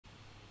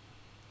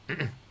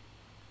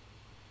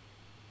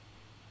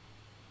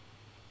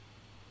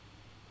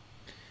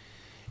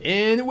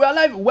And we're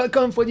live.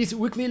 Welcome for this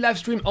weekly live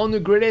stream on the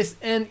greatest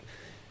and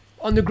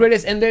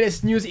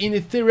latest news in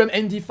Ethereum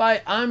and DeFi.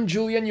 I'm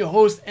Julian, your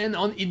host, and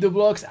on Eat the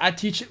Blocks, I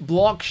teach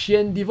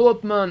blockchain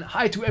development.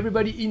 Hi to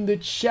everybody in the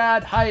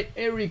chat. Hi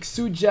Eric,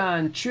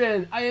 Sujan,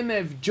 Chuan,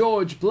 IMF,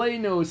 George,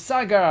 Blano,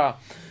 Saga.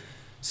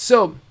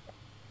 So,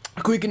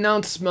 a quick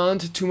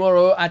announcement: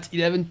 tomorrow at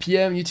 11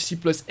 p.m.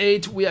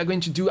 UTC+8, we are going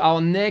to do our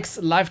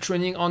next live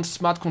training on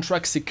smart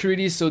contract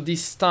security. So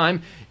this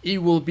time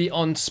it will be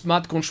on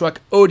smart contract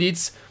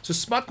audits. So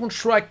smart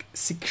contract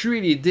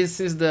security,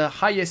 this is the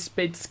highest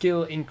paid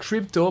skill in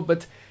crypto,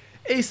 but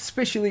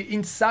especially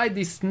inside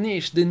this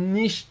niche, the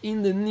niche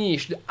in the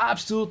niche, the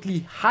absolutely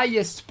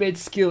highest paid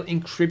skill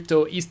in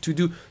crypto is to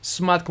do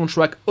smart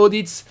contract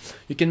audits.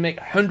 You can make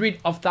hundreds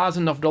of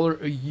thousands of dollars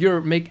a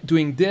year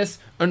doing this.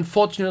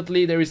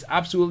 Unfortunately, there is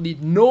absolutely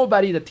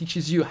nobody that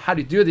teaches you how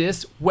to do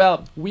this.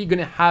 Well, we're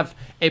gonna have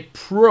a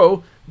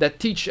pro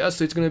that teaches us.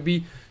 So it's gonna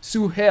be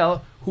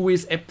Suhail, who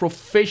is a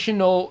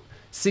professional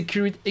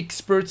security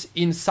expert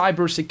in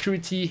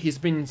cybersecurity. He's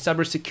been in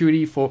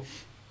cybersecurity for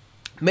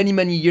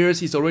many years.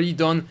 He's already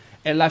done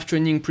a live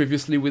training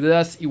previously with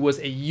us. It was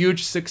a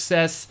huge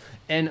success,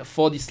 and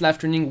for this live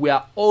training we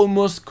are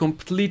almost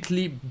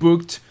completely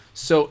booked.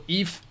 So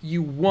if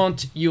you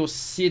want your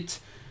seat,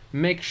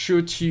 make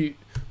sure to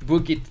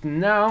book it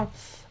now,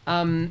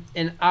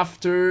 and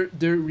after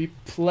the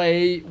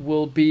replay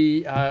will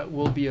be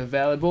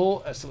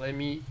available. So let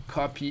me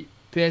copy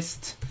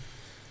paste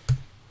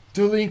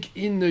the link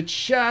in the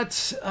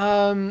chat.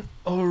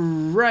 All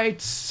right,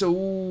 so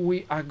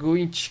we are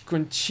going to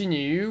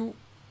continue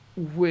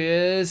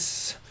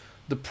with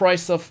the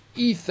price of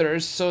Ether.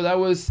 So that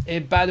was a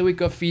bad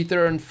week of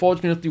Ether.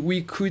 Unfortunately,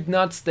 we could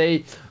not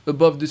stay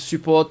above the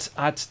support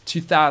at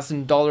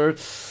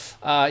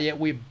 $2,000. Yeah,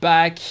 we're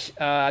back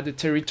at the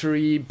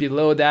territory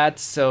below that.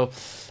 So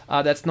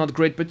that's not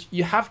great, but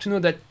you have to know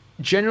that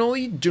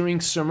generally during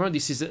summer,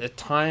 this is a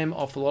time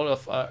of a lot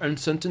of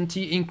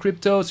uncertainty in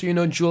crypto. So, you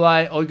know,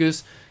 July,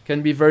 August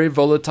can be very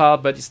volatile,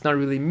 but it's not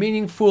really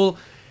meaningful.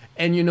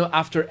 And, you know,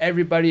 after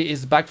everybody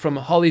is back from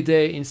a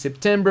holiday in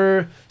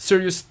September,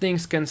 serious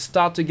things can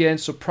start again.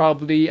 So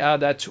probably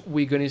that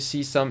we're going to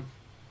see some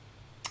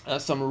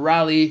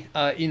rally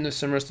in the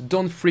summer. So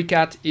don't freak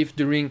out if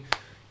during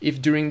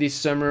this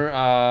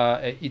summer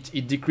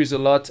it decreases a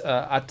lot.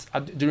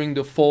 During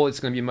the fall, it's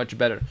going to be much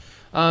better.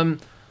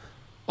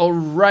 All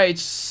right,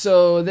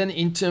 so then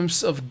in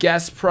terms of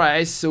gas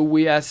price, so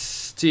we are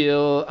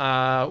still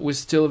we're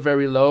still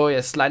very low.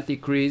 A slight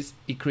decrease,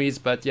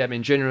 but yeah, I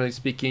mean, generally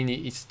speaking,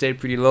 it stayed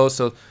pretty low.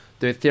 So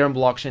the Ethereum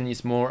blockchain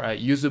is more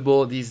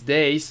usable these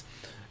days.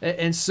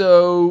 And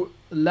so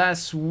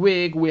last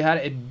week we had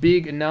a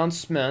big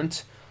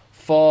announcement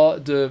for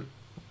the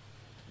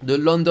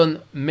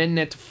London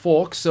mainnet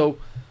fork. So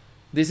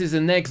this is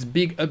the next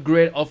big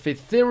upgrade of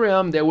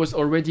Ethereum. There was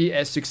already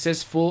a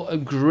successful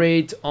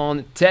upgrade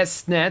on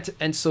testnet,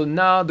 and so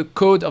now the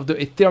code of the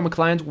Ethereum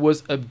client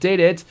was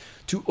updated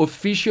to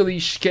officially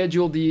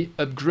schedule the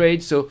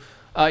upgrade. So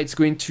it's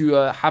going to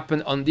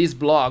happen on this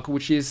block,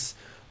 which is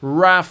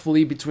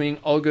roughly between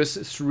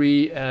August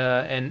 3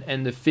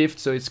 and the 5th.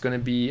 So it's going to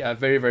be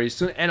very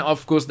soon, and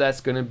of course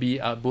that's going to be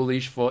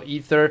bullish for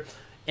Ether.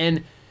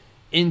 And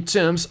in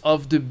terms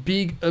of the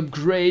big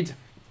upgrade,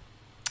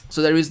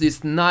 so there is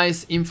this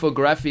nice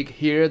infographic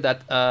here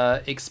that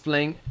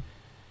explains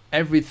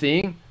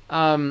everything.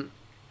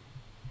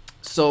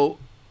 So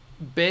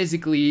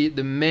basically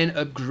the main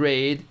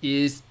upgrade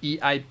is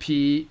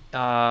EIP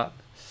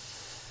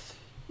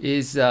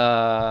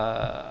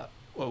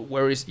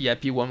where is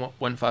EIP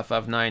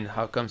 1559?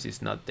 How comes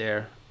it's not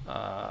there?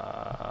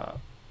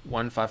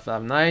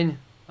 1559.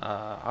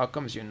 How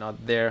comes you're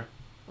not there?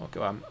 Okay,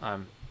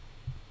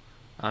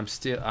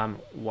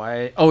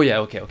 why? Oh yeah,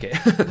 okay.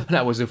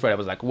 I was afraid. I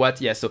was like, what?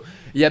 Yeah, so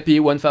EIP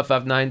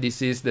 1559, this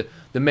is the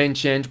main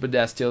change, but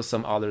there are still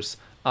some others.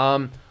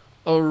 All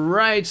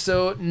right,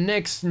 so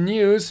next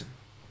news.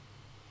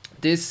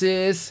 This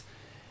is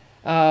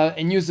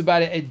a news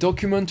about a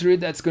documentary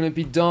that's going to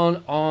be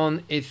done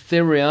on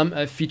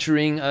Ethereum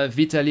featuring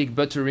Vitalik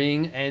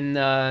Buterin, and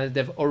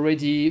they've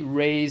already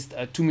raised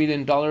 $2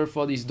 million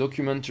for this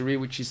documentary,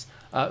 which is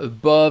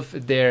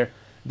above their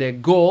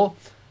goal.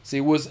 So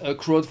it was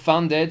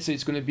crowdfunded, so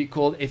it's going to be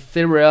called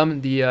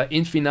Ethereum, the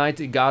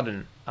Infinite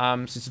Garden.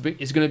 So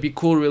it's going to be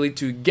cool, really,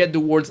 to get the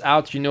words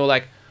out. You know,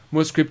 like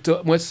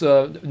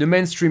the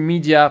mainstream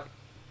media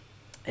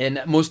and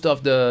most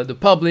of the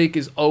public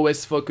is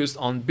always focused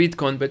on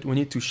Bitcoin, but we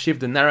need to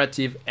shift the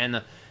narrative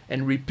and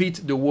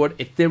repeat the word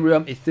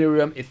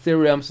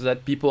Ethereum, so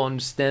that people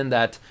understand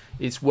that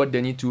it's what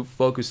they need to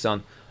focus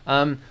on.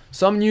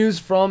 Some news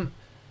from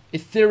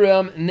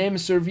Ethereum name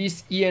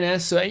service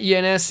ENS. So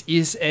ENS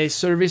is a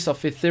service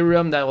of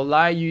Ethereum that will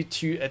allow you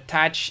to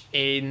attach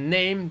a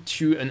name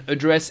to an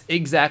address,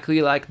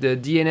 exactly like the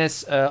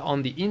DNS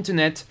on the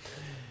internet.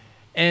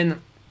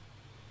 And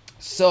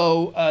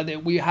So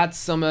we had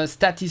some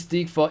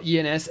statistic for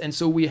ENS, and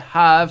so we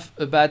have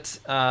about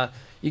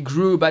it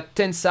grew about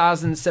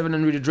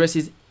 10,700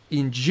 addresses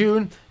in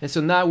June, and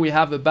so now we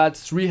have about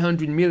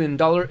 $300 million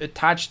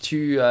attached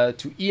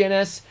to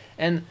ENS.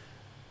 And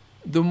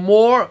the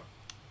more,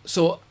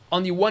 so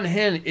on the one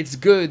hand, it's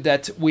good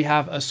that we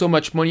have so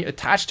much money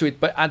attached to it,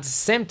 but at the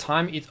same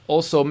time, it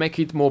also makes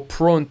it more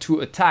prone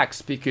to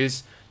attacks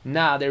because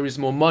now there is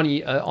more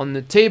money on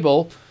the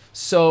table.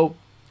 So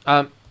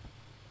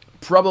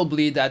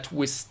probably that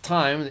with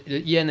time,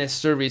 the ENS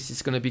service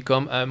is going to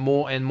become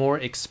more and more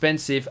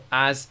expensive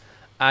as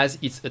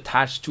it's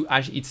attached to,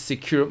 as it's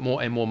secure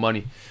more and more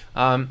money.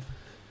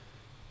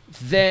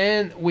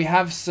 Then we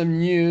have some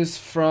news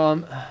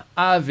from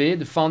Aave,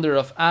 the founder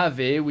of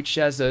Aave, which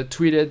has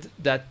tweeted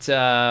that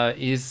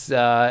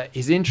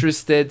is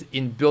interested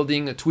in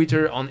building a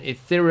Twitter on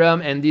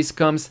Ethereum, and this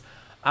comes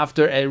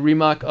after a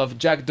remark of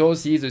Jack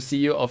Dorsey, the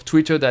CEO of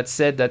Twitter, that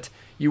said that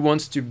he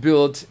wants to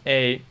build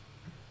a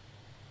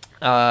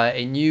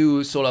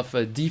new sort of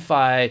a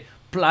DeFi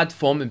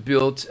platform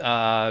built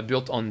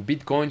on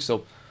Bitcoin.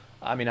 So,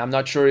 I mean, I'm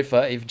not sure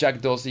if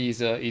Jack Dorsey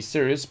is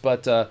serious,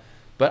 but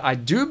I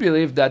do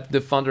believe that the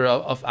founder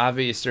of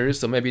Aave is serious.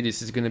 So maybe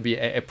this is going to be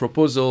a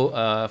proposal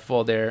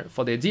for their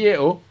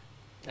DAO,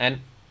 and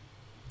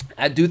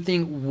I do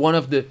think one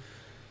of the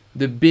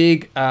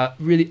big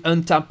really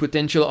untapped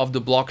potential of the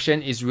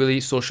blockchain is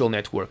really social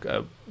network.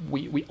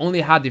 We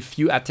only had a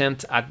few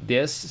attempts at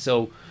this,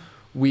 so.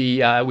 We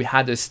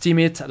had a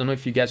Steemit. I don't know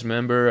if you guys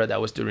remember. That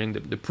was during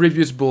the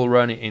previous bull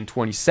run in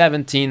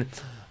 2017.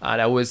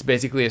 That was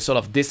basically a sort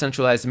of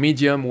decentralized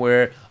medium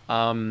where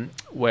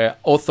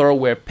authors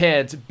were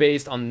paid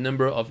based on the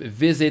number of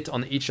visits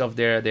on each of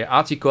their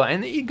article,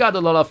 and it got a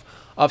lot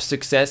of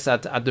success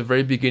at the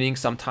very beginning.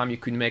 Sometimes you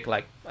could make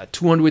like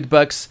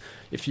 $200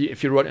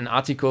 if you wrote an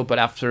article, but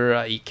after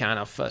it kind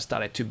of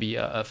started to be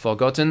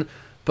forgotten.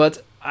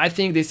 But I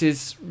think this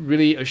is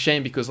really a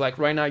shame because like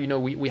right now, you know,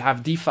 we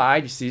have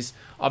DeFi. This is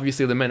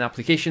obviously the main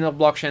application of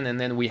blockchain, and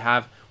then we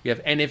have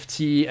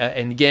NFT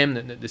and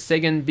game, the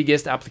second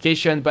biggest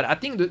application. But I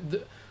think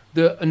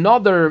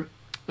another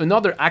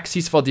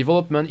axis for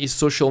development is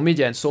social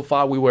media, and so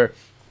far we were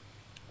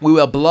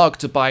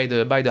blocked by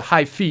the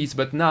high fees.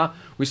 But now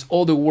with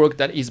all the work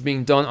that is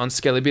being done on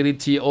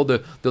scalability, all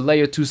the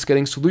layer 2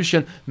 scaling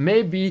solution,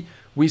 maybe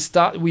we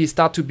start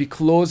to be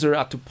closer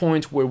at the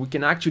point where we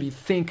can actually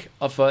think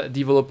of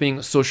developing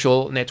a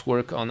social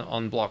network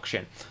on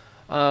blockchain.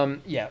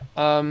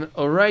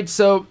 All right,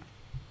 so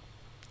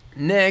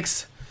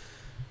next,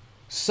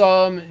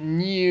 some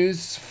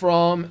news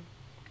from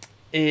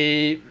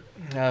a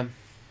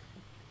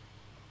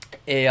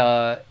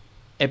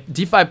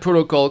DeFi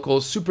protocol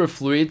called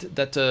Superfluid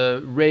that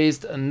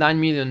raised $9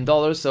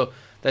 million. So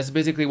that's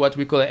basically what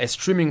we call a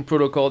streaming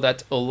protocol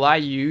that allow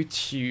you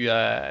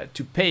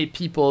to pay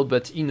people,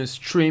 but in a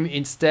stream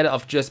instead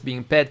of just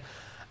being paid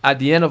at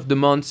the end of the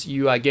month.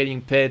 You are getting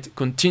paid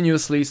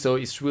continuously, so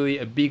it's really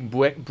a big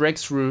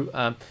breakthrough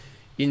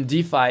in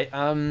DeFi.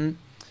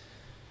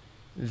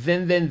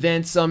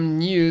 Then some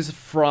news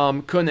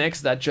from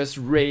Connext that just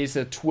raised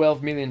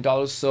 $12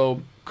 million.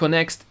 So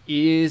Connext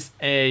is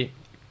a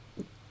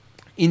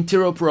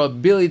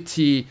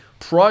interoperability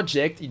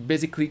project. It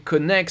basically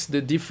connects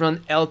the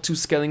different L2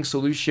 scaling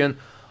solution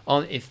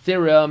on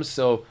Ethereum.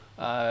 So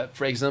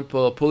for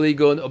example,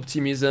 Polygon,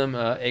 Optimism,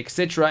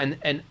 etc.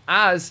 And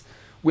as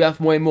we have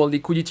more and more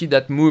liquidity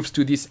that moves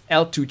to this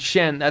L2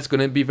 chain, that's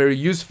going to be very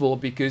useful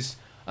because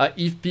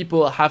if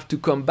people have to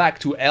come back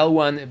to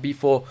L1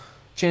 before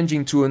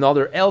changing to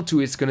another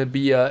L2, it's going to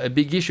be a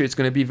big issue. It's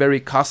going to be very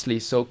costly.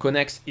 So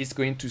Connext is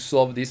going to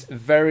solve this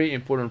very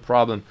important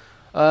problem.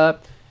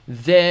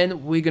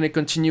 Then we're going to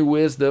continue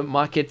with the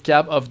market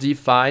cap of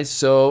DeFi.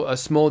 So a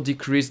small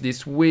decrease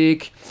this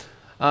week,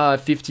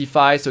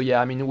 55. So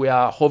yeah, I mean, we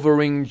are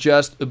hovering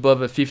just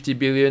above a 50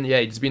 billion. Yeah,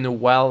 it's been a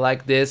while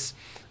like this.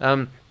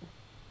 And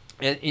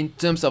in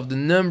terms of the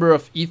number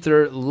of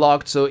Ether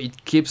locked, so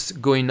it keeps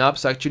going up.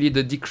 So actually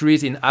the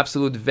decrease in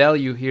absolute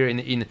value here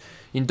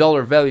in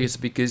dollar values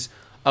because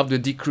of the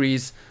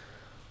decrease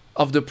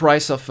of the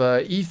price of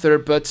Ether.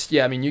 But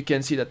yeah, I mean, you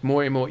can see that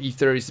more and more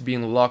Ether is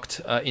being locked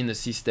in the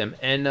system.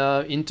 And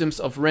in terms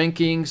of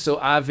ranking, so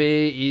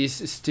Aave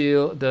is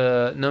still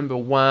the number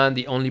 1,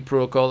 the only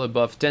protocol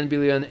above 10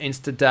 billion.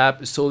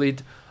 Instadap,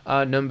 solid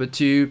number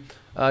 2.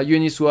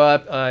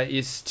 Uniswap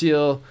is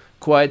still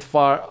quite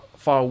far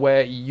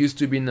away. It used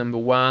to be number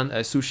 1.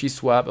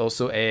 SushiSwap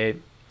also a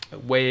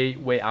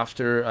way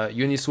after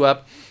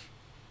Uniswap.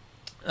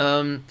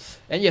 And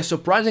yeah,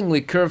 surprisingly,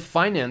 Curve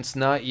Finance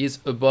now is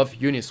above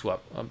Uniswap,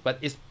 but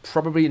it's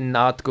probably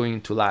not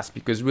going to last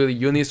because really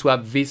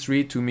Uniswap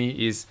V3 to me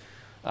is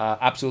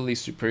absolutely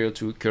superior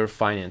to Curve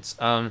Finance.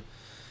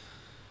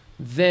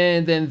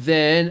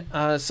 Then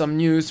some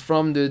news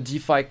from the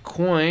DeFi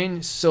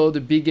coin. So the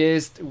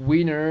biggest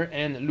winner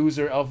and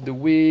loser of the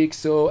week.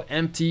 So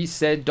empty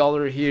said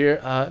dollar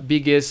here,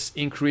 biggest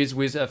increase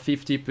with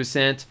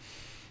 50%.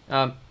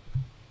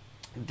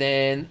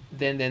 Then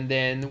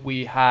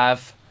we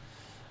have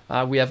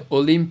We have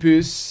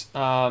Olympus,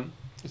 so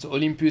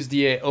Olympus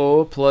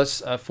DAO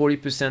plus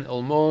 40%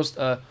 almost.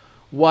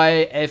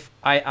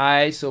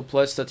 YFII, so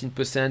plus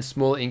 13%,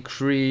 small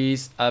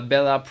increase.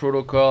 Bella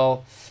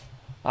Protocol,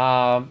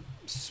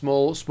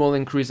 small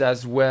increase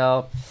as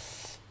well.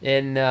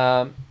 And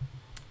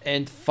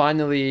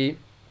finally,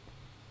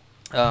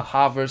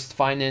 Harvest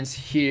Finance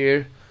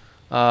here.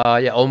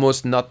 Yeah,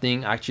 almost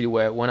nothing actually.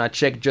 Where when I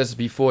checked just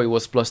before, it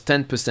was plus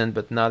 10%,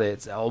 but now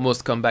it's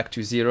almost come back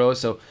to zero.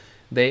 So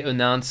they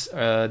announced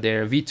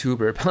their V2,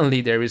 but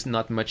apparently there is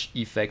not much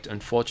effect,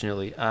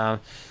 unfortunately.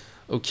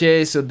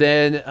 Okay, so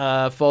then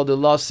for the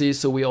losses,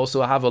 so we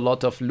also have a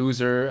lot of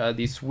loser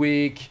this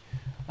week.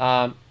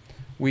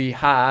 We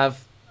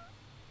have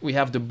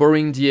the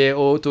Boring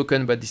DAO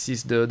token, but this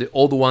is the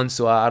old one,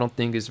 so I don't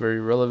think it's very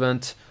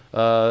relevant.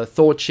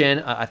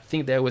 Thorchain, I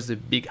think there was a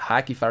big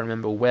hack if I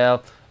remember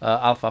well.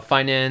 Alpha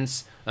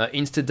Finance,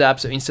 Instadap.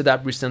 So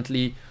Instadap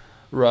recently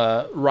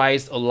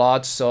rised a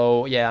lot.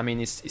 So yeah, I mean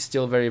it's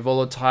still very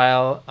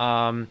volatile.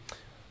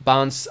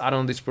 Bounce out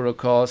on this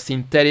protocol.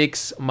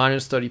 Synthetics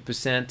minus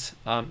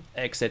 30%,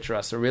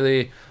 etc. So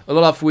really a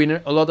lot of winner,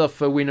 but a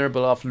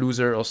lot of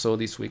loser also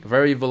this week.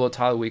 Very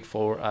volatile week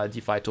for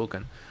DeFi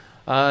token.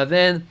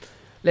 Then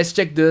let's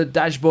check the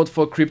dashboard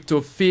for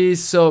crypto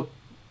fees. So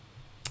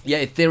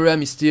yeah,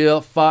 Ethereum is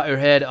still far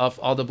ahead of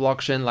other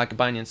blockchain like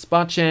Binance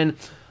Smart Chain.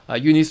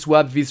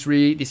 Uniswap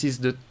V3, this is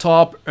the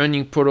top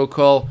earning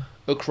protocol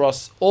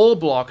across all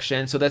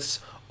blockchains. So that's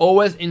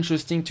always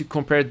interesting to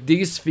compare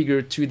this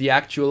figure to the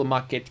actual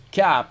market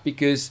cap,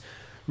 because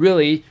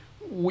really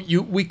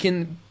we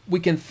can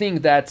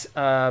think that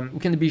we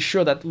can be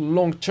sure that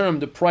long term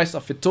the price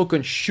of a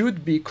token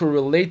should be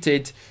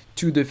correlated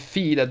to the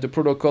fee that the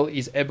protocol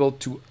is able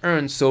to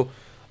earn. So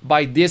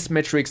by this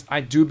metrics,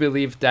 I do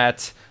believe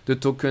that the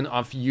token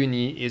of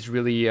Uni is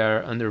really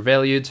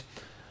undervalued.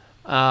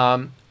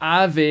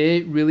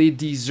 Aave really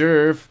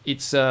deserve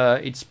its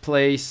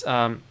place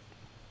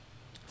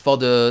for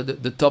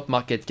the top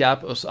market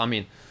cap. Also, I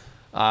mean,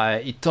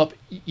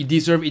 it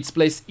deserves its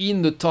place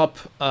in the top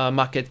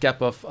market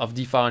cap of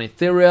DeFi on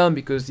Ethereum,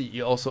 because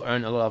you also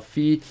earn a lot of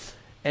fee.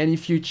 And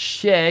if you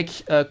check,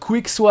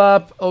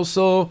 QuickSwap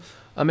also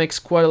makes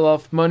quite a lot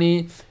of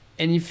money.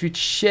 And if you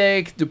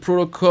check the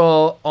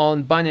protocol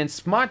on Binance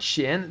Smart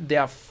Chain, they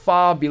are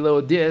far below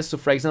this. So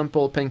for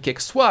example,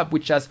 PancakeSwap,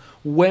 which has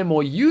way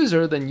more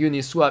users than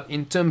Uniswap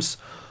in terms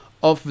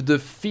of the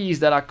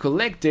fees that are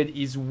collected,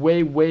 is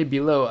way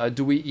below.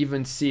 Do we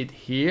even see it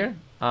here?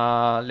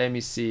 Let me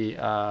see.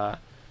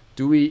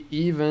 Do we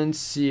even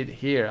see it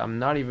here? I'm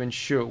not even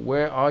sure.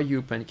 Where are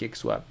you,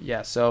 PancakeSwap?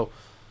 Yeah, so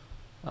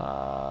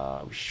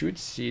we should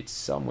see it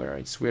somewhere.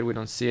 It's weird we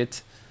don't see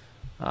it.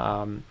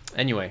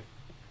 Anyway,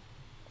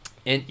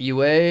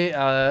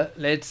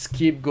 let's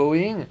keep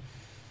going.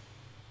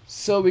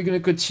 So we're going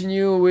to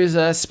continue with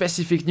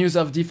specific news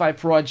of DeFi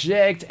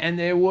project, and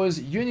there was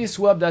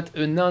Uniswap that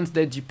announced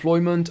their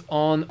deployment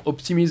on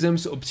Optimism.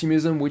 So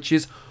Optimism, which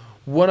is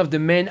one of the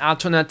main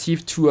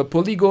alternatives to a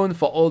Polygon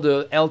for all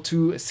the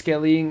L2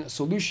 scaling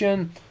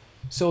solution.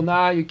 So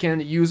now you can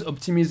use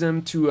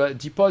Optimism to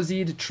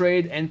deposit,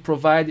 trade, and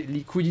provide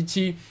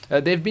liquidity.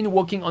 They've been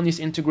working on this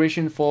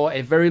integration for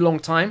a very long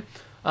time.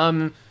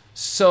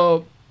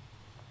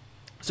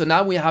 So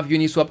now we have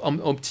Uniswap on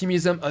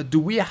Optimism. Do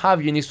we have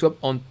Uniswap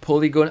on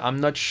Polygon?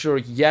 I'm not sure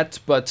yet,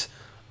 but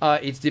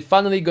it's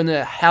definitely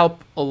gonna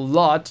help a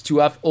lot to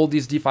have all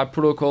this DeFi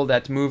protocol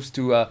that moves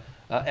to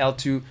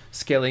L2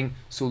 scaling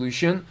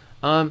solution.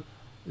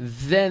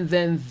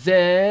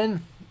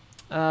 Then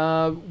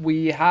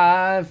we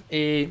have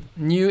a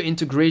new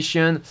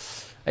integration,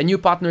 a new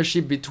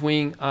partnership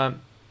between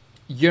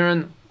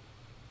Yearn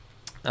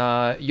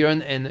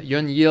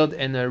Yield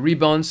and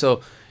Rebound.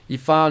 So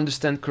if I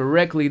understand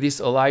correctly, this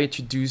allows you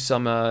to do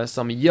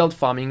some yield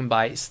farming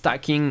by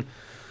stacking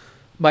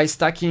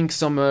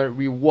some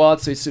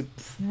rewards. So it's a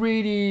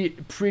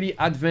pretty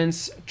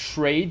advanced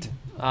trade.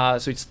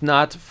 So it's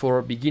not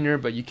for beginner,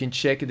 but you can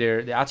check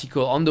the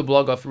article on the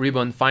blog of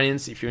Rebound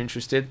Finance if you're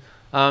interested.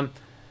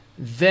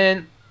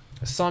 Then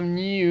some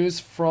news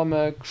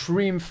from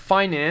Cream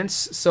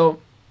Finance. So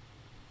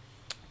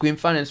Cream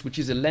Finance, which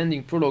is a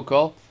lending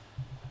protocol,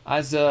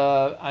 has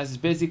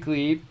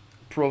basically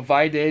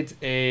provided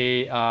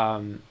a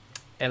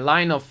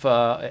line of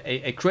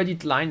a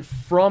credit line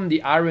from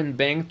the Iron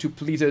Bank to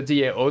Pleaser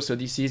DAO. So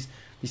this is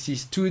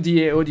 2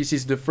 DAO. This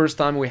is the first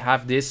time we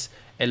have this,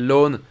 a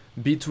loan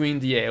between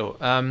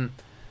DAO.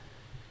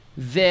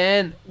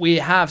 Then we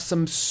have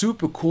some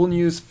super cool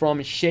news from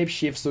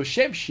Shapeshift. So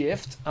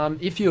Shapeshift,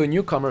 if you're a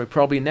newcomer, you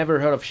probably never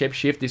heard of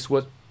Shapeshift. This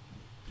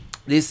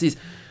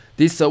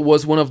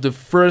was one of the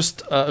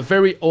first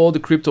very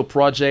old crypto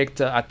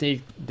project. I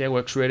think they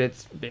were created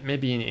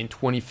maybe in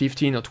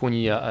 2015 or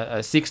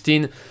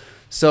 2016.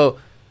 So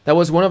that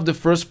was one of the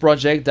first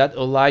projects that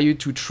allow you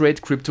to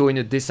trade crypto in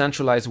a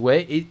decentralized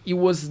way. It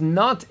was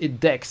not a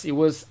DEX. It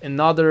was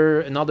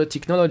another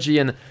technology,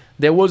 and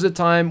there was a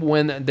time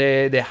when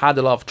they had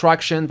a lot of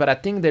traction, but I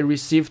think they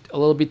received a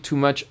little bit too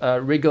much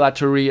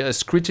regulatory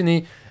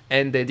scrutiny,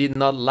 and they did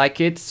not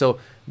like it. So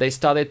they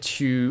started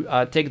to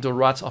take the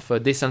route of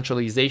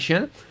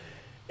decentralization,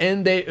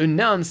 and they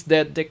announced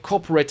that the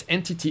corporate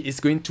entity is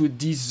going to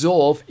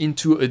dissolve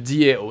into a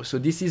DAO. So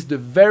this is the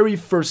very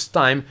first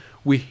time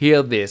we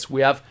hear this.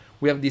 We have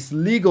this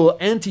legal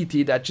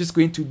entity that's just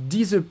going to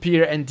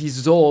disappear and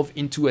dissolve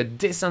into a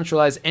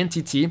decentralized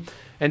entity.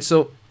 And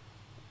so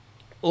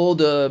all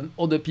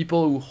the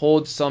people who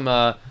hold some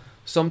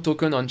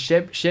token on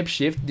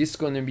Shapeshift, this is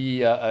going to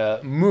be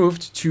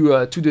moved to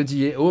the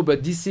DAO.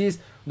 But this is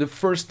the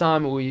first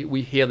time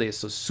we hear this,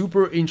 so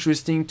super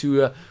interesting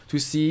to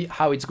see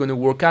how it's going to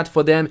work out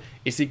for them.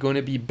 Is it going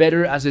to be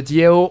better as a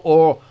DAO,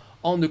 or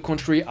on the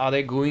contrary, are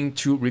they going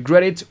to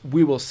regret it?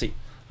 We will see.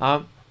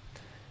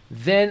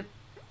 Then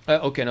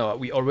okay, no,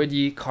 we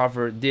already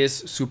covered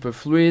this, super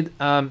fluid.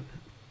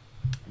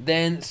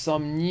 Then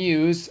some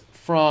news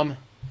from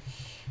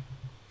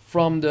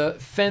the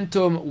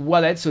Phantom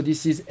wallet. So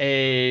this is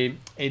a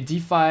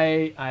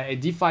DeFi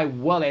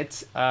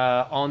wallet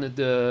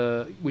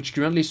which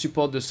currently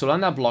support the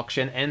Solana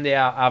blockchain, and they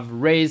have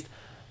raised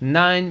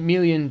 $9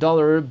 million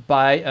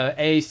by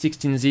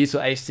A16Z. So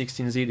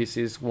A16Z, this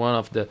is one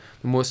of the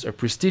most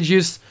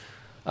prestigious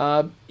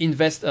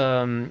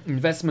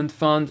investment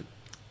fund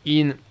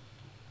in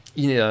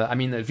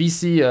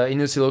VC in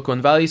the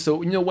Silicon Valley. So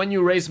when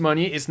you raise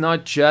money, it's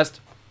not just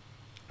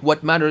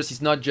what matters.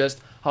 It's not just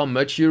how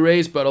much you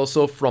raise, but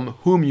also from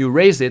whom you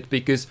raise it,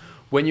 because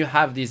when you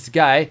have this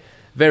guy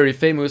very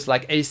famous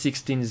like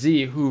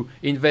A16Z who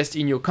invests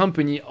in your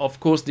company, of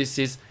course this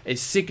is a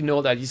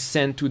signal that is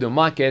sent to the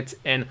market,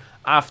 and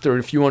after,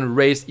 if you want to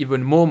raise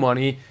even more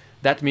money,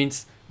 that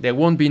means there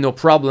won't be no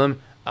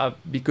problem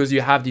because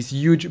you have this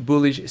huge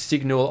bullish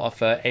signal of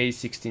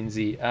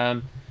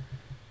A16Z.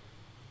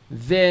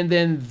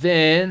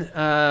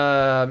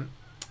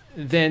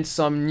 Then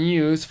some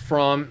news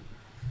from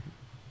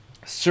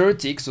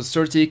Certic. So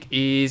Certic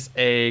is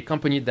a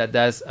company that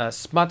does a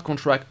smart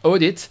contract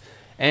audit,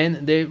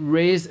 and they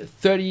raised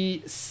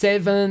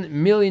 $37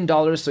 million.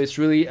 So it's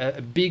really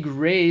a big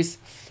raise,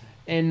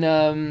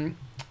 and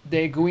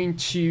they're going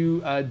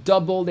to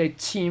double their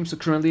team. So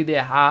currently they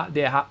are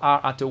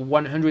at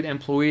 100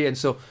 employees, and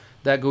so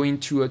they're going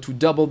to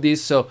double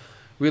this. So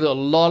with a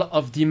lot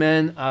of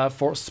demand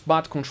for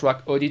smart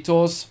contract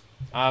auditors.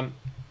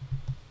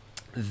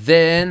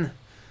 Then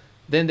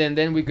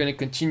we're going to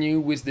continue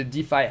with the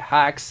DeFi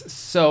hacks.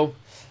 So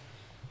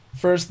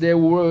first, there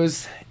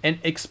was an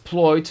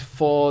exploit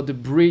for the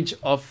bridge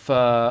of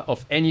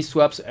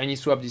AnySwap. So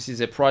AnySwap, this is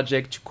a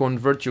project to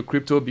convert your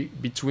crypto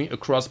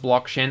across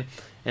blockchain,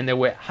 and they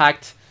were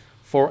hacked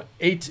for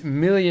 $8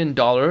 million.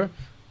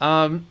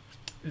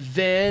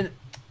 Then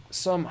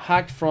some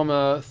hack from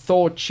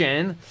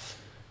Thorchain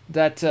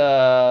that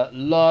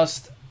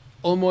lost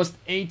almost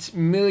 $8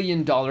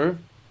 million.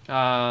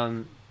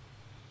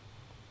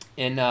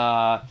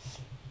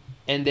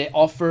 And they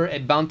offer a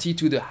bounty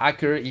to the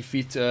hacker if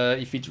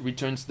it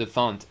returns the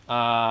fund.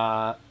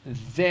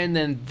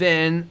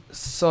 Then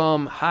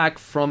some hack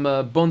from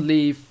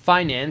Bondly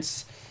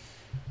Finance.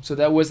 So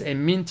that was a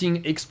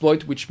minting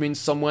exploit, which means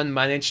someone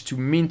managed to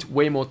mint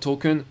way more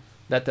token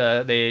that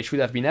they should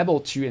have been able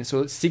to, and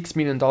so $6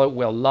 million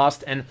were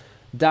lost, and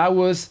that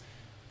was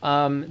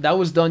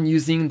done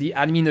using the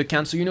admin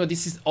account. So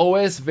this is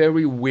always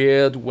very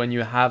weird when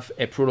you have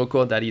a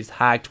protocol that is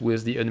hacked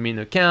with the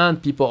admin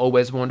account. People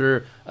always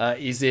wonder,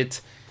 is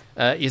this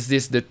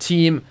the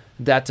team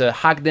that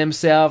hacked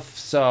themselves?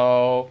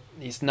 So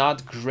it's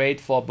not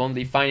great for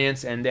Bondly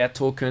Finance, and their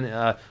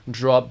token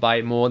dropped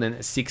by more than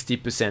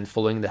 60%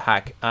 following the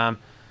hack.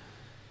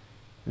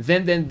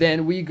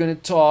 Then we're gonna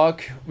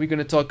talk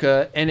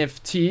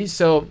NFT.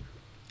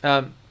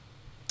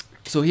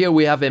 So here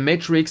we have a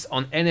matrix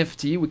on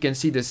NFT. We can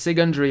see the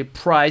secondary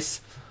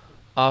price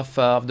of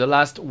the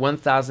last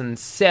 1,000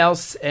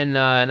 sales, and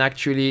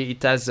actually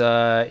it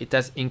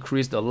has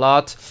increased a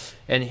lot.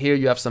 And here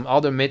you have some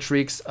other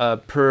metrics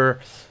per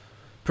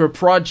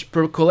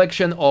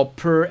collection or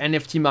per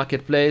NFT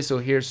marketplace. So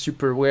here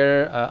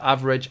Superware,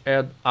 average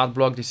art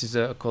block, this is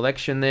a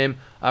collection name,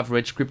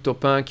 average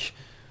CryptoPunk,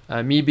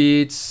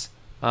 MeBeats,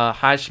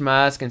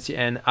 Hashmask,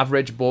 and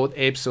average Bored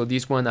Ape. So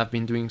these one have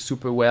been doing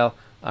super well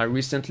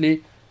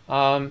recently.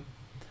 Then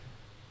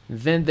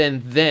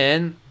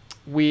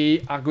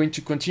we are going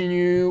to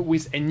continue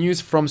with a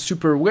news from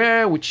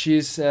Superware, which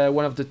is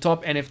one of the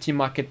top NFT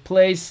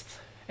marketplace.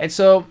 And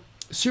so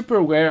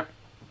Superware,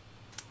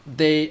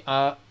 they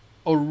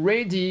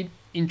already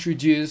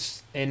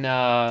introduced an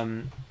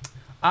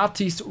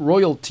artist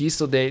royalty.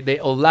 So they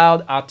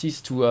allowed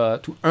artists to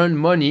earn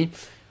money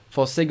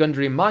for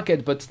secondary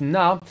market, but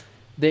now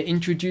they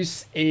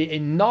introduce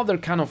another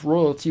kind of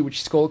royalty,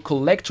 which is called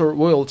collector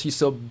royalty.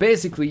 So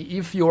basically,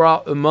 if you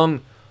are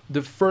among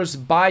the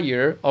first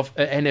buyer of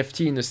an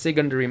NFT in the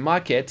secondary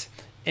market,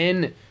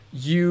 and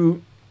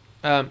you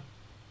and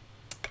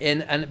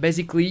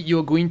basically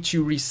you're going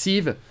to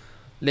receive,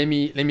 let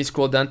me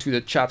scroll down to the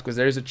chart, because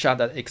there is a chart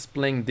that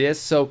explains this.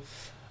 So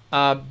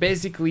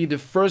basically, the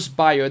first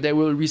buyer, they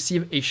will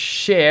receive a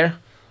share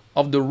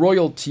of the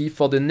royalty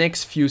for the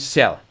next few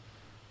sales.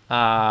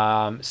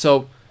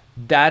 So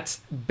that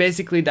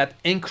basically that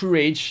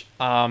encourage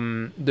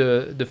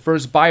the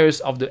first buyers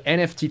of the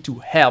NFT to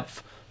help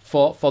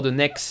for the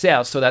next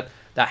sale, so that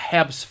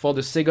helps for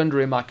the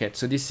secondary market.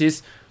 So this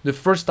is the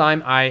first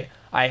time I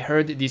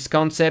heard this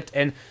concept,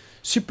 and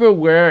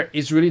Superware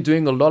is really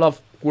doing a lot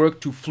of work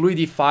to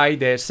fluidify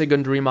their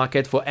secondary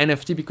market for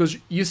NFT, because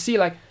you see,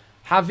 like,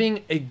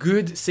 having a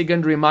good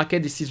secondary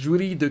market, this is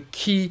really the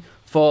key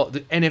for the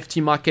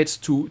NFT markets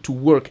to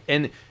work,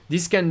 and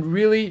this can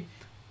really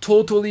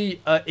totally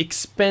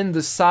expand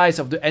the size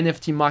of the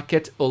NFT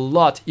market a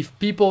lot. If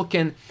people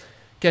can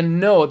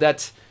know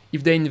that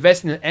if they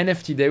invest in an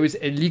NFT, there is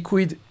a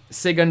liquid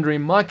secondary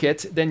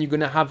market, then you're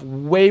gonna have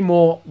way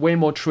more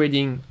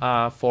trading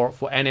for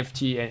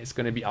NFT, and it's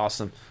gonna be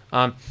awesome.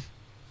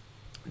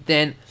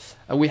 Then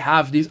we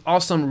have this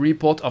awesome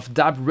report of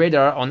Dab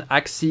Radar on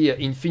Axie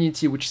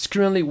Infinity, which is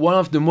currently one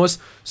of the most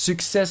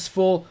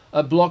successful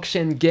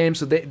blockchain games.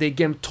 So the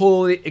game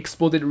totally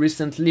exploded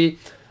recently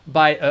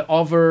by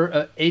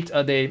over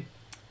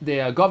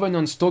the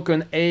governance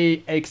token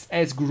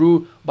AXS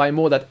grew by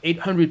more than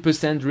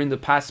 800% during the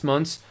past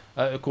months,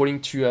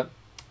 according to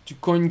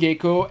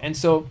CoinGecko. And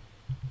so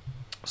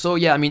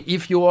yeah, I mean,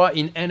 if you are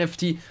in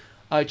NFT,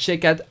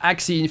 check out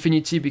Axie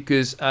Infinity,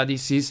 because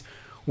this is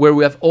where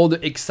we have all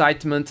the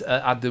excitement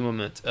at the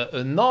moment.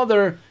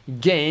 Another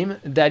game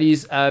that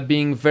is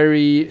being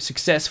very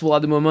successful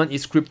at the moment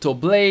is Crypto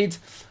Blade,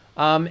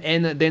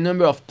 and the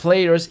number of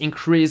players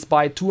increased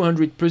by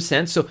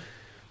 200%. So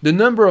the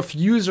number of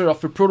users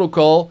of a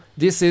protocol,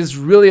 this is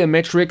really a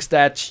metrics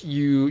that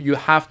you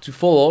have to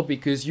follow,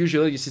 because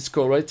usually this is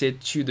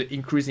correlated to the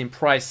increase in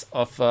price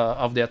of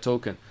their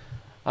token.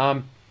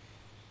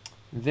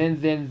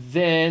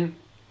 Then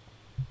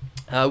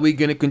we're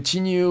gonna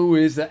continue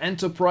with the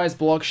enterprise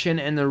blockchain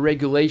and the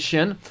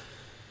regulation.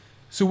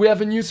 So we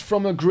have a news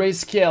from a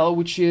Grayscale,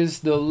 which is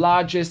the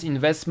largest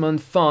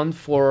investment fund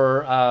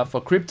for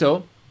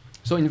crypto.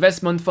 So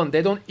investment fund,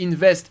 they don't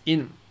invest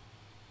in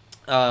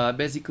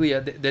basically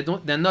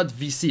they're not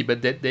VC,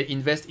 but they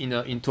invest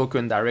in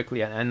token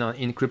directly and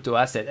in crypto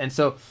asset. And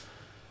so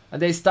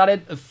they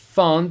started a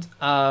fund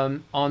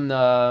on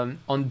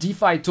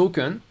DeFi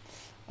token.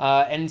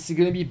 And it's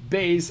going to be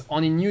based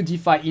on a new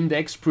DeFi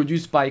index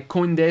produced by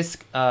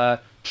CoinDesk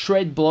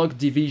Trade Block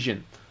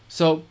division.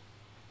 So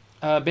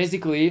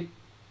basically,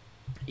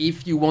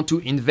 if you want to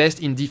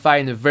invest in DeFi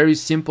in a very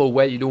simple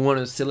way, you don't want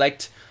to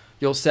select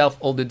yourself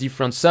all the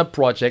different sub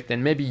projects,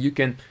 then maybe you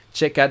can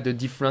check out the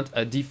different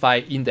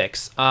DeFi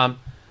index.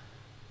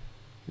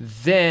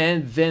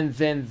 Then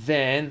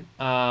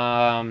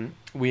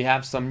we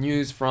have some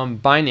news from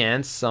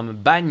Binance, some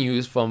bad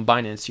news from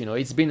Binance. You know,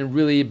 it's been a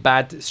really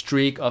bad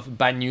streak of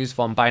bad news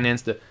from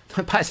Binance the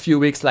past few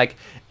weeks. Like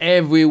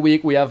every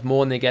week we have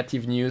more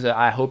negative news.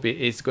 I hope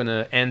it's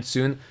gonna end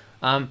soon.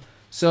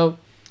 So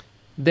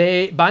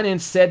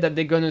Binance said that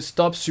they're gonna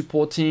stop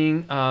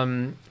supporting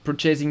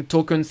purchasing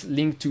tokens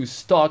linked to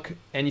stock,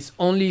 and it's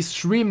only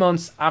 3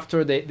 months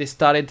after they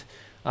started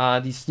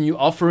this new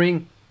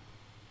offering,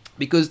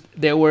 because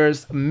there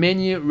was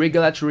many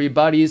regulatory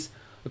bodies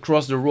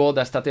across the world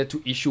that started to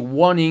issue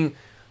warning.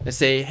 They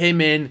say, hey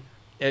man,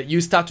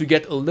 you start to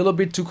get a little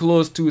bit too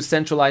close to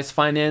centralized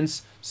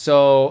finance,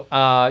 so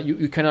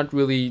you cannot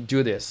really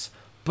do this.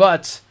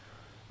 But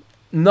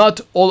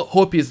not all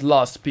hope is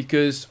lost,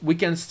 because we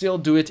can still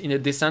do it in a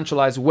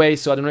decentralized way.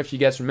 So I don't know if you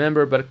guys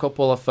remember, but a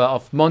couple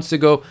of months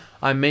ago,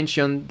 I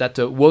mentioned that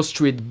Wall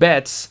Street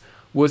Bets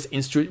was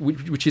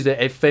which is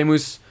a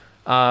famous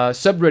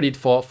subreddit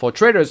for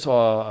traders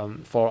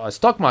for a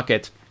stock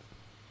market.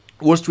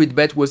 Wall Street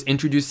Bet was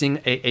introducing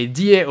a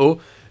DAO,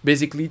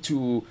 basically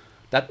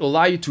that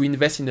allow you to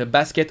invest in a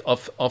basket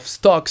of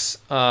stocks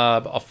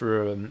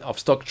of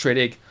stock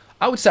trading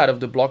outside of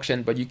the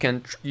blockchain, but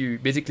you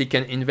basically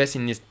can invest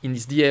in this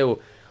DAO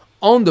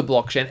on the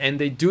blockchain, and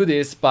they do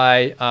this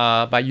by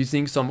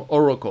using some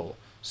Oracle.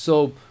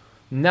 So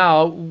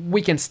now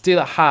we can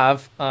still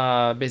have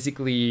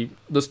basically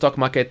the stock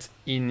market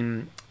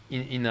on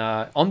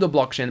the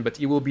blockchain, but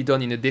it will be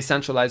done in a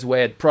decentralized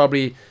way. And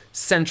probably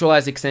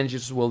centralized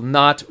exchanges will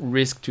not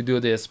risk to do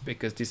this,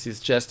 because this is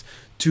just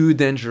too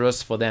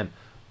dangerous for them.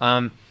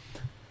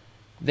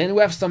 Then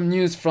we have some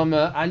news from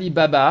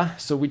Alibaba,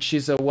 so which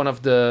is one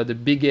of the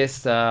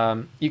biggest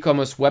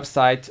e-commerce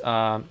website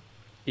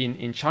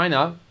in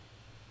China.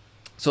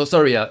 So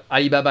sorry,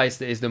 Alibaba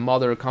is the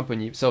mother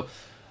company. So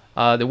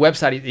the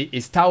website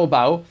is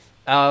Taobao.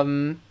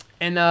 And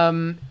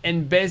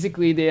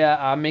basically they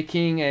are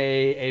making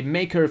a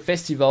maker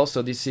festival.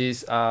 So this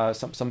is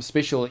some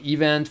special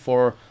event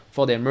for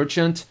their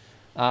merchant,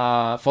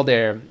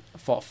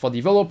 for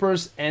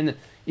developers, and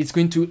it's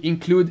going to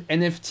include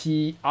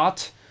NFT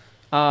art.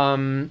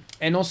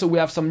 And also we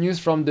have some news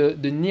from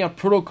the Near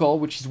protocol,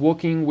 which is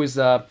working with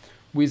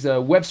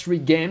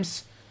Web3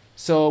 Games.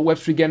 So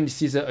Web3 Games,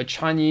 this is a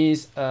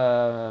Chinese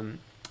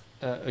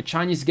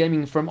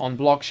gaming firm on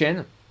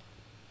blockchain,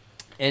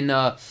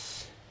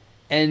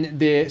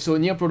 so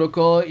Near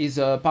Protocol is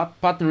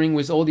partnering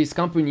with all these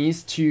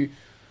companies to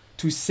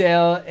to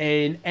sell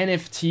an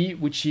NFT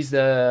which is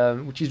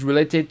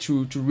related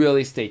to real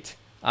estate.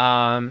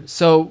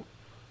 So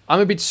I'm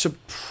a bit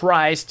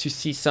surprised to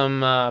see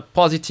some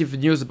positive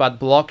news about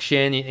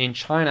blockchain in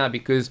China,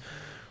 because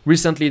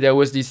recently there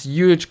was this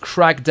huge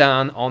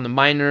crackdown on the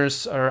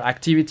miners'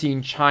 activity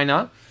in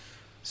China.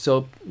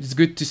 So it's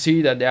good to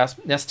see that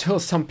there's still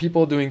some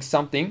people doing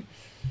something.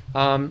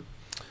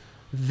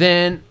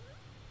 Then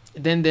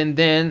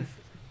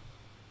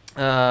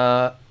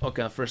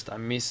okay, first I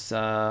miss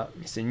a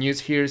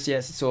news here.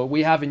 Yes, so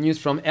we have a news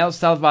from El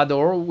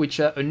Salvador, which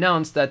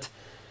announced that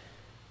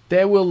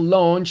they will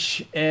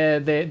launch,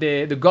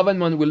 the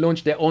government will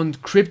launch their own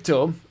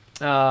crypto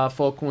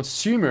for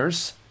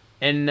consumers.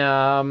 And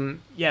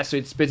yeah, so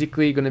it's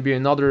basically going to be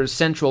another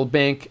central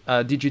bank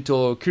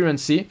digital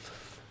currency.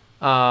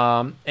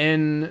 And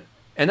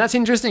that's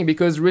interesting,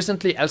 because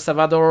recently El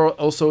Salvador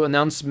also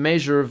announced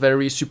measure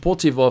very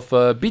supportive of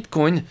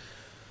Bitcoin.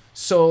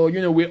 So, you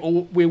know,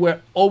 we were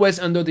always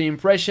under the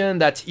impression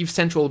that if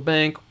central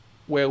bank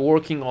were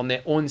working on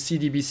their own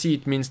CDBC,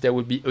 it means they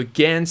would be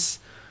against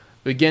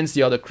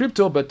the other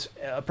crypto, but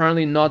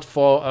apparently not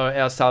for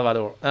El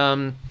Salvador.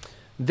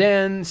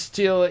 Then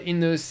still in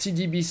the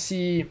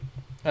CDBC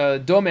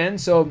domain,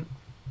 so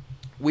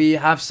we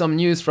have some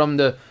news from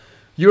the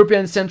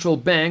European Central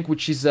Bank,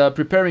 which is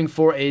preparing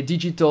for a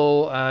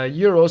digital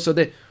euro. So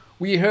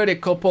we heard a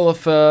couple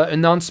of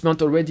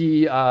announcements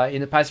already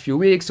in the past few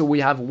weeks. So we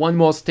have one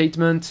more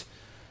statement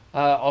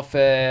of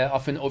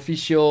an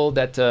official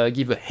that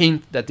give a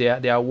hint that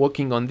they are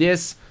working on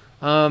this.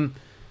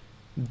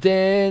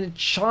 Then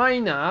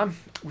China,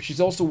 which is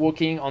also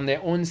working on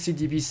their own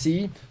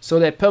CDBC, so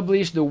they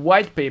published the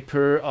white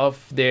paper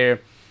of their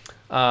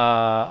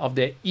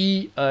ECNY,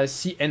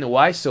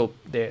 so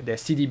their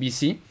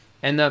CDBC,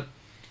 and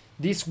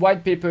this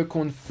white paper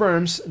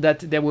confirms that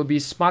there will be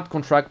smart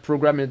contract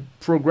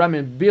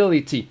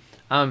programmability.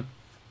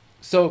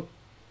 So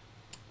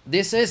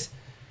this is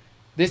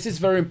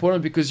very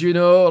important, because, you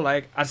know,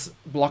 like as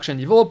blockchain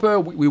developer,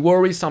 we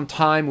worry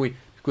sometimes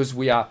because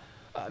we are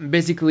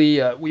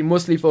basically we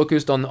mostly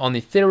focused on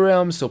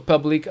Ethereum, so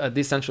public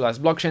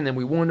decentralized blockchain, and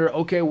we wonder,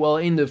 okay, well,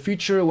 in the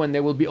future when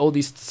there will be all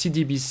these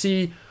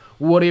CDBC,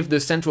 what if the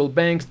central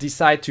banks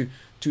decide to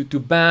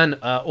ban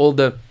all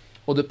the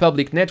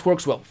public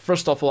networks? Well,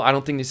 first of all, I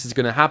don't think this is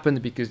going to happen,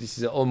 because this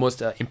is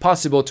almost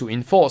impossible to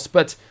enforce.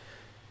 But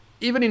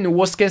even in the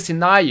worst case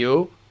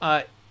scenario,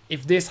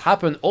 if this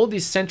happens, all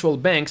these central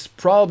banks,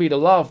 probably a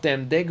lot of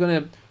them, they're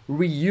going to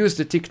reuse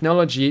the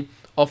technology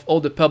of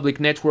all the public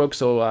networks,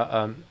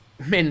 so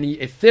mainly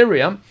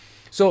Ethereum.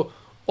 So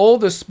all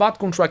the smart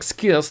contract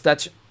skills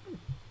that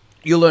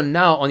you learn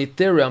now on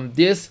Ethereum,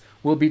 this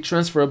will be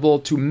transferable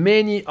to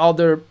many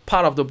other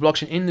part of the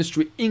blockchain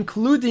industry,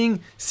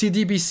 including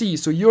CDBC.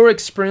 So your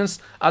experience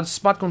as a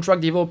smart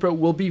contract developer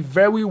will be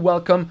very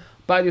welcome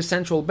by the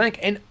central bank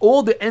and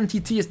all the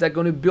entities that are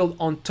going to build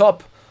on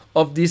top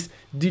of this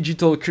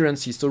digital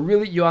currency. So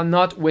really, you are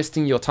not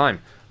wasting your time.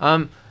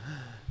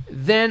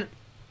 Then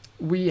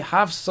we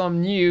have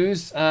some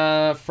news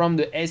from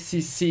the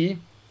SEC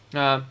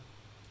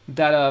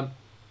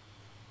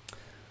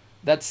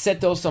that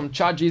settles some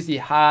charges he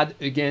had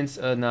against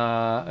an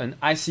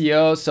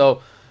ICO.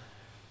 So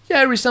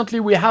yeah, recently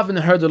we haven't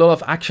heard a lot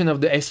of action of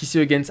the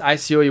SEC against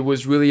ICO. It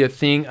was really a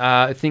thing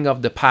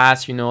of the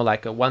past, you know,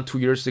 like 1-2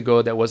 years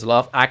ago there was a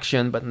lot of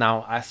action, but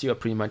now ICO are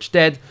pretty much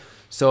dead.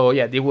 So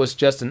yeah, it was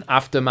just an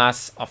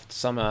aftermath of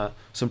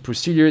some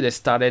procedure that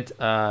started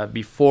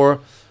before.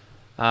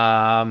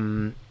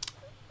 Then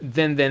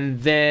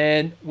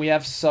we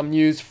have some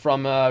news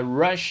from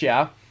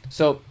Russia.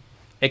 So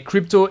a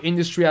crypto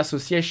industry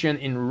association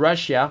in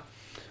Russia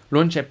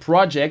launched a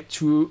project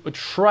to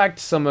attract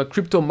some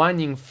crypto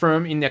mining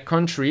firm in their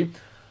country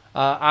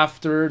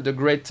after the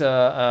great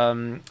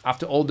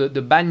after all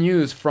the bad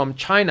news from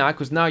China,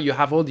 because now you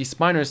have all these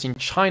miners in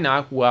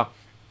China who are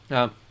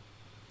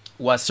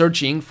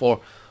searching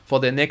for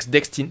the next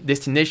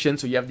destination.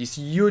 So you have this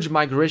huge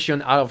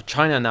migration out of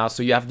China now.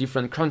 So you have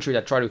different countries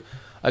that try to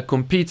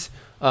compete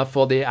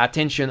for the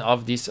attention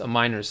of these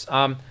miners.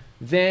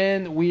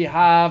 Then we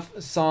have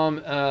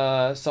some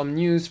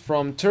news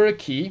from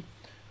Turkey,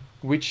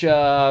 which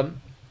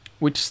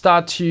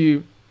start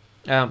to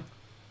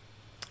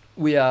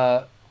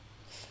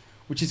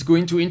which is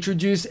going to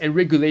introduce a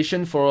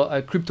regulation for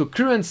a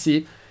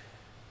cryptocurrency,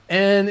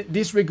 and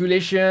this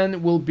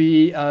regulation will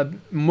be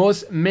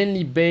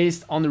mainly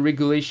based on the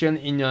regulation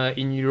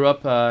in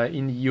Europe,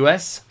 in the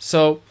US.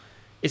 So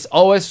it's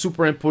always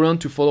super important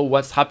to follow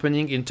what's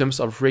happening in terms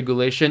of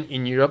regulation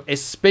in Europe,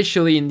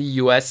 especially in the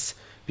US,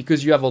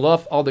 because you have a lot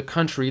of other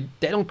countries,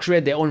 they don't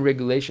create their own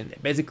regulation. They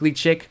basically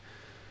check,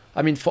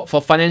 I mean,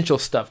 for financial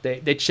stuff,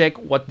 they check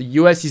what the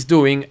US is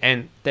doing,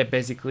 and they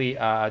basically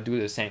do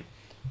the same.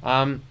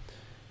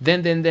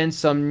 Then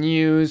some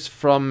news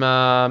from,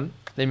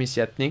 let me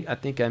see, I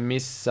think I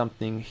missed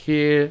something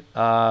here.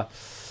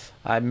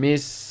 I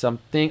missed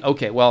something.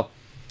 Okay, well,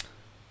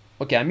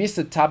 I missed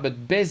a tab,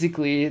 but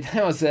basically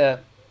there was a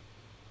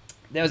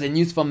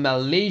news from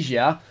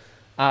Malaysia.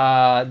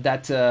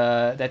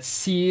 that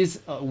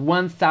seized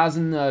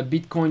 1,000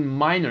 Bitcoin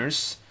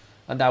miners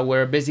that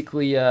were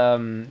basically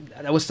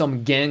there was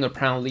some gang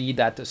apparently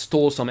that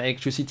stole some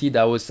electricity,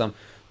 that was some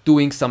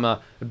doing some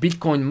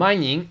Bitcoin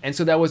mining. And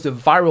so there was a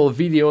viral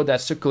video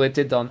that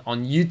circulated on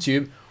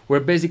YouTube where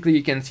basically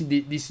you can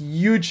see this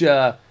huge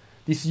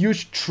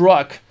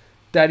truck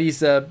that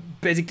is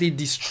basically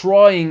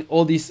destroying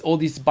all these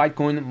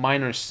Bitcoin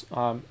miners.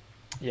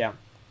 Yeah.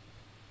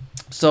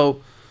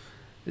 So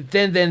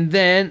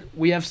then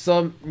we have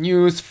some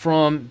news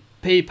from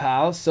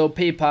PayPal. So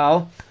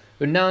PayPal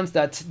announced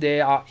that they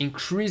are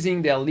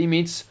increasing their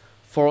limits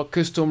for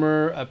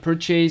customer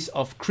purchase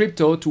of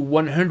crypto to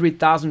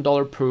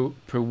 $100,000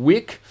 per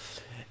week,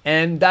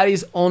 and that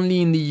is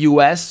only in the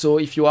US. So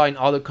if you are in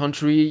other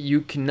country,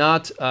 you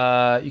cannot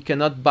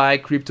buy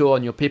crypto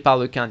on your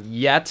PayPal account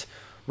yet.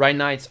 Right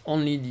now, it's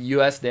only the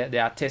US that they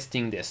are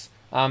testing this.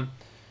 Then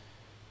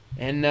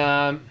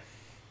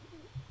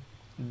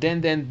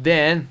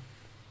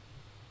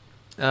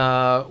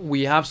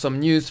we have some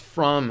news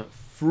from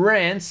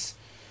France.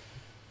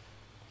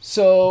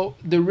 So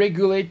the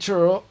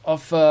regulator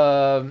of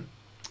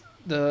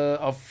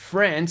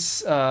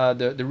France,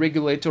 the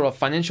regulator of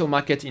financial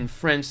market in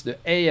France, the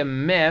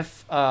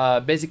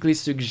AMF, basically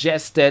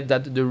suggested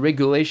that the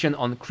regulation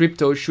on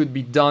crypto should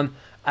be done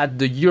at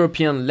the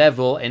European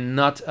level and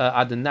not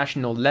at the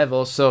national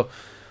level. So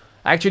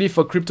actually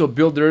for crypto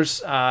builders,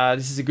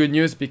 this is a good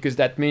news, because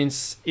that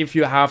means if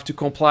you have to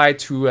comply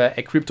to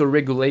a crypto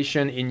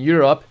regulation in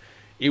Europe,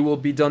 it will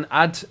be done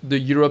at the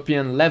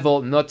European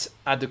level, not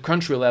at the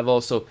country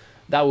level. So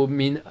that will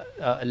mean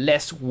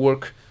less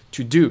work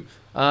to do.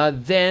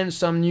 Then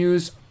some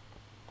news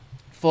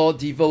for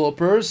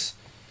developers.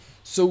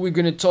 So we're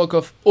going to talk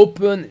of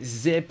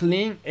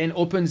OpenZeppelin, and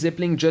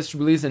OpenZeppelin just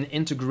released an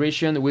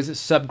integration with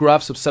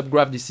Subgraph. So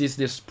Subgraph, this is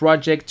this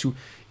project to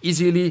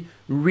easily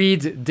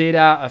read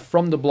data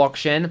from the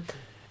blockchain.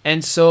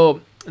 And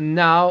so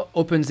now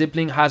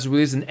OpenZeppelin has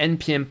released an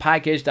NPM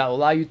package that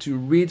allows you to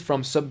read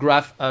from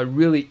Subgraph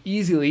really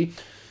easily.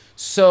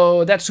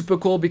 So that's super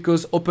cool,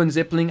 because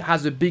OpenZeppelin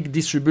has a big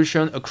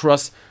distribution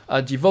across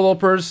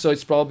developers. So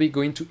it's probably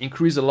going to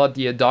increase a lot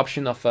the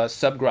adoption of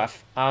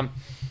Subgraph.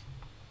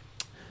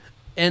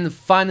 And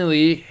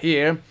finally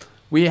here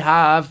we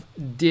have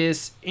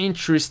this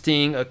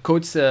interesting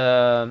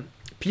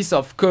piece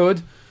of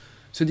code.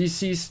 So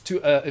this is to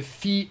a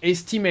fee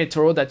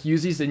estimator that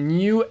uses a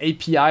new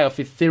API of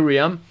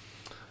Ethereum,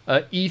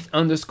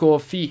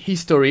 ETH_fee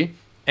history.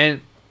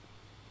 And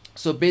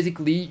so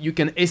basically you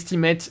can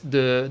estimate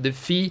the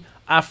fee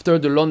after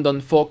the London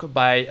fork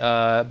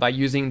by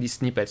using this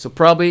snippet. So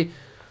probably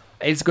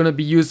it's going to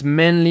be used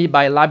mainly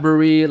by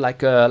library like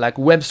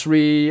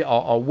Web3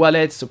 or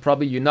wallets. So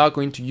probably you're not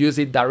going to use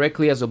it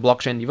directly as a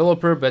blockchain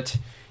developer, but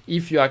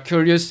if you are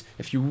curious,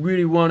 if you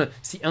really want to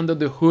see under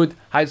the hood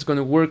how it's going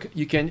to work,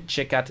 you can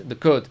check out the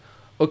code.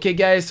 Okay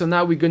guys, so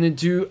now we're going to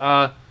do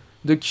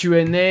the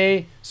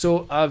Q&A.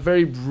 So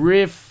very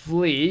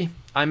briefly,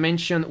 I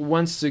mentioned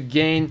once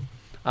again,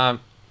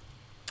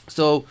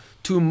 so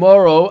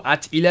tomorrow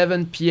at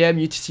 11 p.m.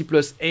 UTC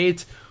plus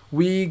 8,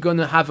 we're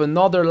gonna have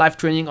another live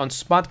training on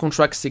smart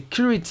contract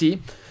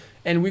security,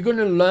 and we're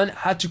gonna learn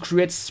how to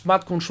create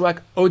smart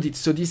contract audits.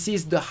 So this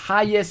is the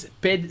highest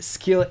paid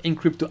skill in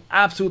crypto,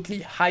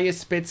 absolutely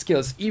highest paid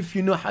skills. If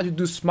you know how to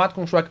do smart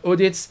contract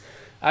audits,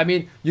 I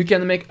mean, you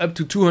can make up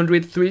to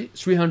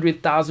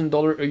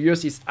 $300,000 a year.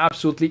 It's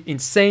absolutely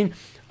insane.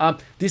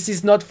 This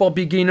is not for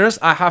beginners,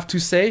 I have to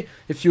say.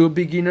 If you're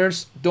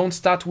beginners, don't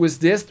start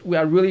with this. We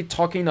are really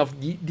talking of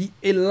the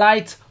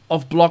elite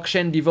of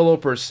blockchain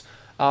developers.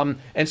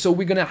 And so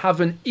we're gonna have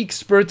an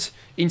expert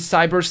in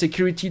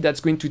cybersecurity that's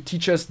going to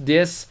teach us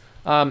this.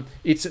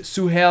 It's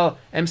Suhail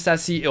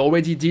Msasi. He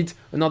already did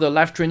another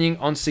live training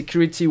on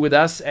security with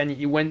us, and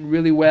it went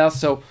really well.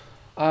 So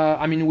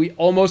I mean, we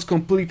almost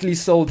completely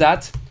sold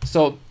that.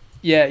 So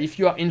yeah, if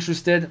you are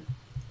interested,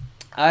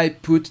 I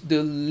put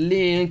the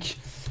link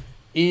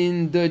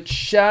in the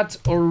chat.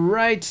 All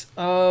right,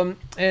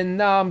 and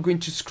now I'm going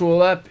to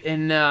scroll up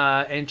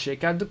and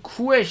check out the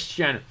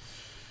question.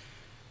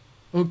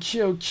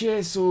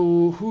 Okay,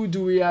 so who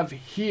do we have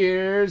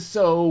here?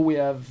 So we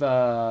have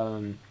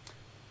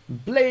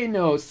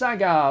Blano,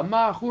 Saga,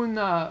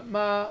 Mahunath,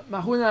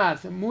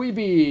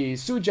 Muibi,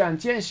 Sujan,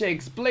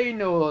 Tiensheks,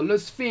 Blano, Le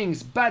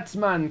Sphinx,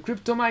 Batman,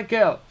 Crypto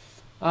Michael,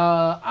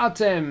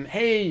 Artem.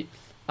 Hey,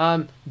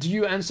 do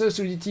you answer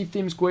Solidity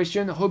Themes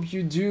question? Hope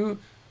you do.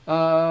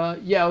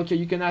 Yeah, okay,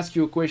 you can ask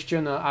your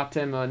question,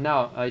 Artem,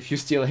 now, if you're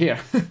still here.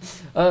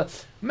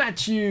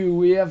 Matthew,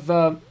 we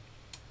have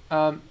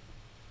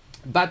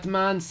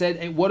Batman said,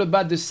 hey, what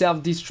about the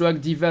self-destruct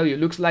devalue?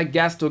 Looks like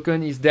gas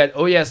token is dead.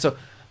 Oh yeah, so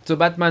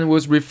Batman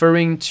was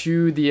referring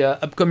to the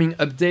upcoming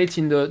update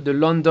in the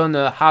London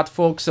hard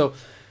fork. So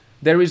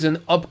there is an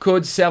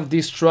opcode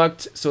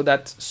self-destruct, so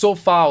that so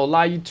far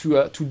allow you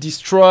to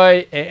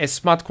destroy a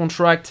smart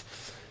contract,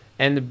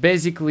 and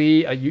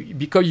basically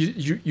because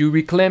you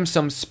reclaim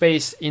some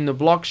space in the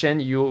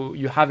blockchain,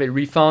 you have a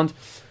refund.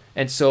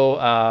 And so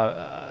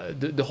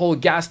the whole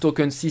gas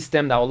token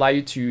system that will allow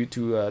you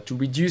to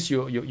reduce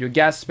your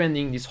gas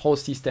spending, this whole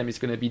system is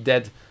going to be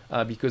dead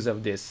because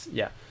of this.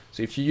 Yeah.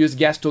 So if you use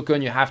gas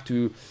token, you have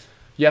to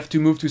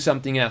move to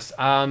something else.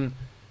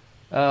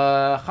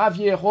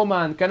 Javier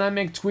Roman, can I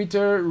make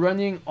Twitter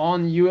running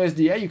on USD?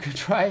 Yeah, you can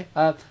try.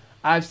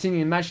 I've seen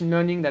in machine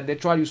learning that they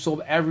try to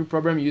solve every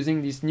problem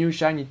using this new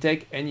shiny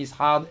tech, and it's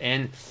hard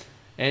and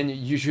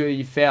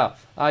usually fail.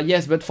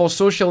 Yes, but for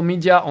social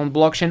media on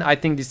blockchain, I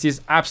think this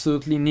is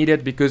absolutely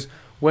needed, because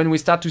when we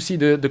start to see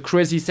the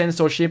crazy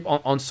censorship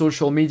on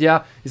social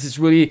media, this is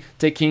really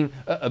taking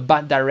a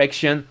bad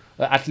direction,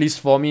 at least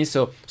for me.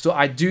 So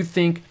I do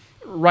think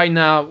right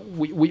now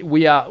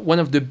we are, one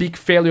of the big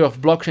failure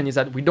of blockchain is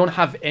that we don't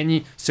have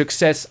any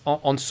success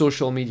on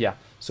social media.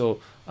 So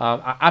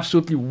I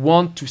absolutely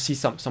want to see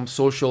some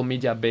social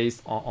media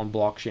based on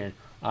blockchain.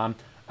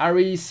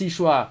 Ari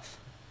Sishwa,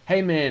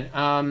 hey man,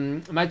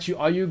 Matthew,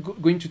 are you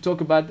going to talk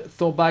about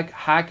Thorback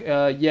hack?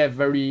 Yeah,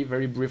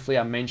 very briefly,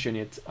 I mentioned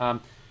it.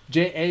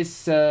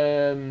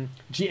 GSJ,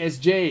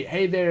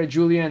 hey there,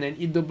 Julian and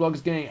Eat the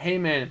Blogs gang. Hey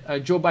man,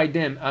 Joe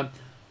Biden,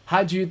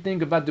 how do you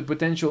think about the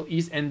potential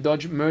ETH and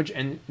Doge merge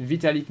and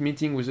Vitalik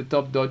meeting with the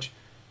top Doge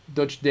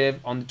dev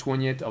on the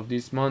 20th of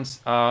this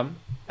month?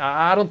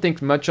 I don't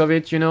think much of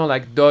it, you know,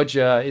 like Doge,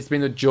 it's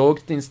been a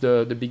joke since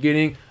the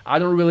beginning. I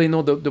don't really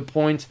know the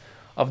point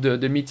of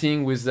the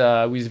meeting with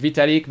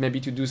Vitalik,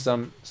 maybe to do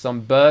some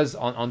buzz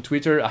on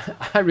Twitter.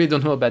 I really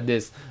don't know about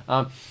this.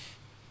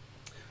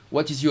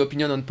 What is your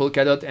opinion on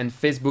Polkadot and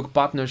Facebook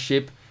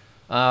partnership?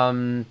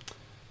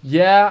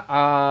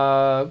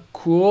 Yeah,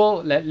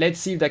 cool. Let's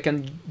see if they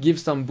can give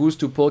some boost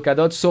to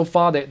Polkadot. So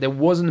far, there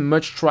wasn't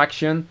much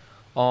traction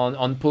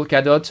on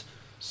Polkadot.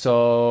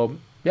 So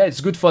yeah,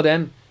 it's good for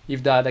them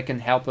if they can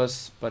help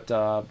us. But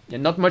yeah,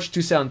 not much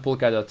to say on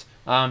Polkadot.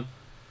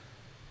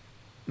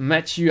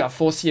 Matthew, I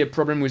foresee a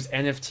problem with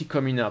NFT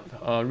coming up.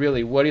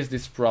 Really, what is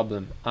this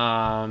problem?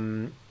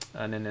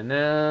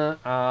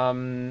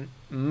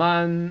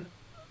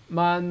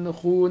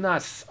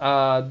 Manrunas,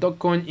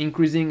 Dogecoin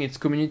increasing its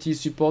community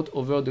support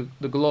over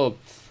the globe.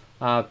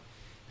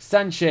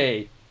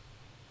 Sanche,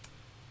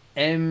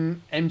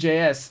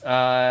 MJS,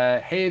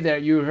 hey there,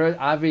 you heard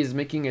Aave is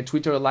making a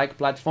Twitter-like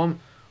platform.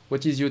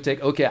 What is your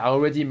take? Okay, I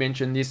already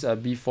mentioned this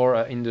before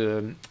in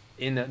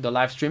the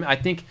live stream. I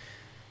think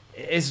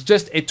it's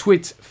just a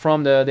tweet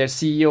from their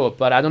CEO,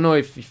 but I don't know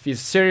if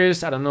he's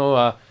serious. I don't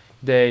know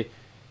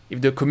if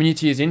the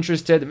community is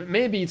interested.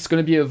 Maybe it's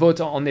going to be a vote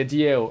on the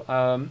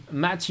DAO.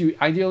 Matthew,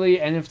 ideally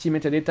NFT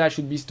metadata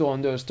should be stored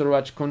under a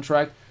storage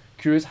contract.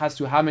 Curious as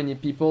to how many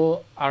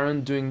people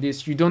aren't doing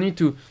this. You don't need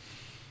to.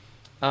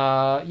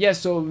 Yeah,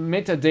 so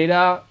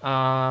metadata,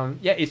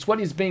 yeah, it's what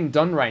is being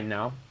done right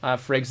now.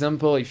 For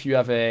example, if you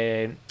have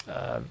an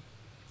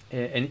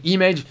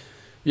image,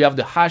 you have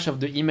the hash of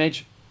the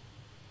image,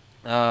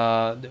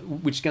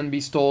 which can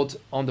be stored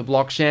on the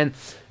blockchain,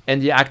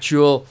 and the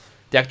actual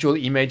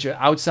image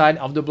outside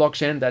of the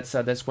blockchain.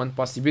 That's one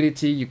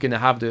possibility. You can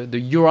have the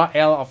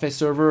URL of a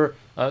server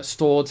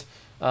stored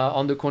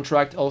on the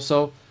contract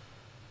also.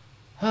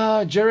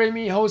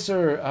 Jeremy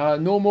Hauser,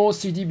 no more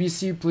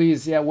CDBC,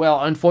 please. Yeah,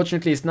 well,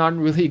 unfortunately, it's not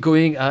really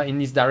going in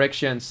this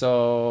direction.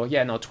 So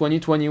yeah, no,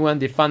 2021,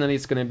 definitely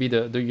it's going to be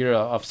the year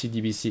of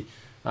CDBC.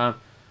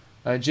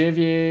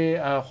 JV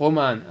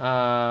Roman,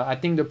 I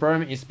think the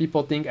problem is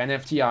people think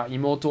NFT are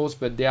immortals,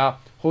 but they are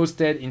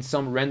hosted in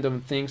some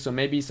random thing. So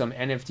maybe some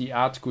NFT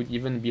art could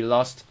even be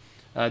lost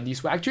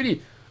this way.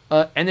 Actually,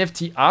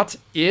 NFT art,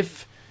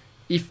 if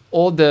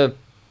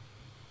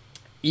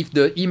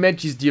the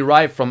image is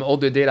derived from all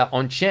the data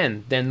on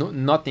chain,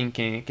 then nothing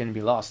can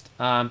be lost.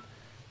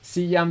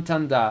 Siyam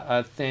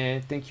Tanda,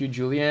 thank you,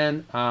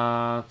 Julian.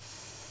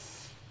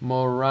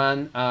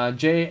 Moran,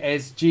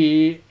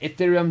 JSG,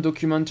 Ethereum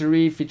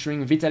documentary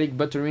featuring Vitalik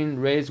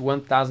Buterin raised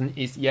 1,000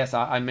 ETH. Yes,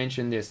 I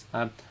mentioned this.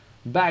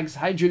 Bags,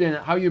 hi Julian,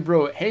 how you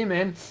bro? Hey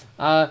man,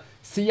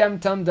 Siyam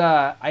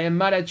Tanda, I am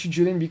mad at you,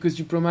 Julian, because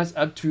you promised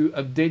to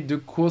update the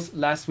course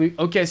last week.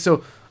 Okay,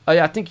 so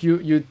I think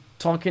you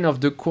talking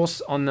of the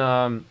course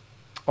on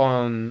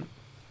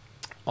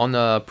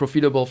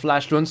profitable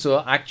flash loan.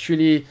 So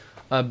actually,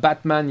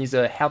 Batman is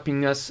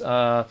helping us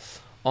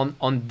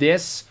on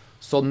this.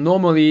 So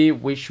normally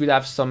we should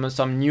have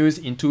some news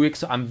in 2 weeks.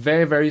 So I'm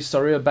very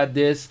sorry about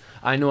this.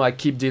 I know I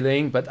keep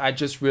delaying, but I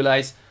just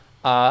realized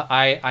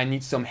I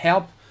need some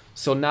help.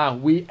 So now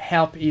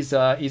help is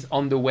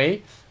on the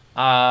way.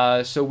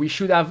 So we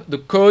should have the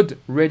code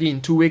ready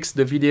in 2 weeks.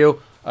 The video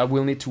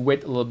we'll need to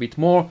wait a little bit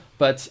more.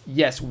 But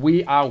yes,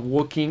 we are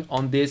working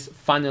on this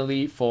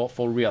finally for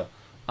real.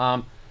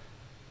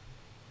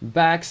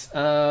 Bax,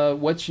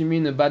 what you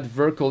mean about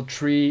vertical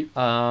tree?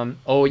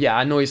 Oh yeah,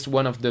 I know it's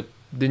one of the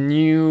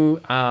new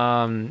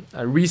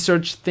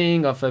research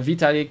thing of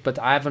Vitalik, but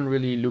I haven't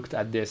really looked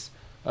at this.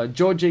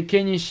 George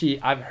Kenishi,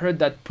 I've heard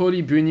that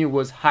Polybuni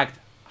was hacked.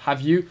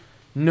 Have you?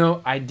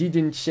 No, I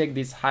didn't check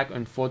this hack,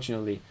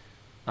 unfortunately.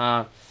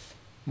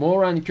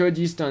 Moran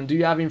Kurdistan, do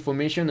you have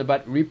information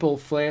about Ripple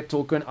Flare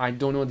token? I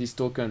don't know this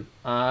token.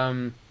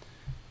 Then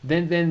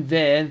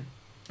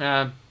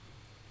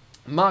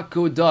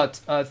Marco Dot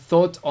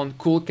thought on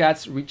Cool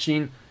Cats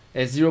reaching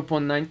a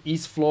 0.9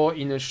 ETH floor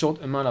in a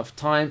short amount of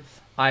time.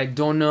 I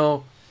don't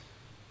know.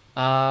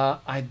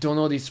 I don't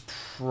know this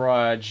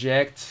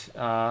project.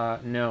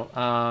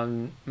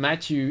 No.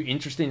 Matthew,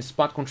 interested in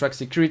smart contract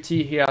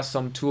security? Here are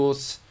some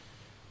tools.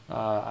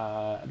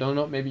 I don't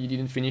know. Maybe you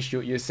didn't finish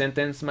your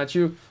sentence,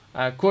 Matthew.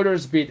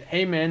 Coders Bit.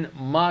 Hey man.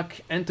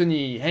 Mark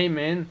Anthony. Hey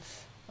man.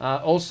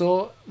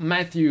 Also,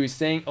 Matthew is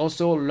saying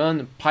also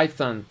learn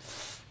Python.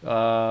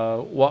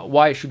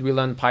 Why should we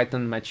learn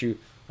Python, Matthew?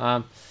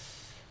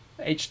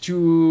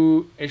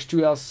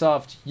 H2L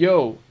Soft.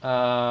 Yo.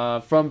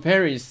 From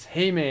Paris.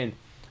 Hey man.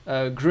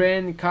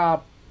 Gran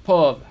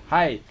Karpov.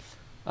 Hi.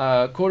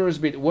 Coders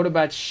Bit. What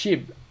about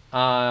SHIB?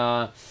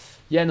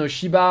 Yeah, no,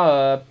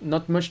 Shiba,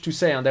 not much to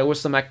say. There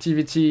was some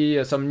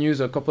activity, some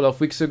news a couple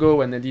of weeks ago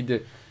when they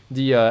did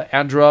the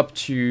airdrop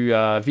to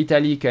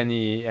Vitalik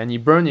and he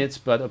burned it.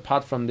 But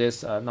apart from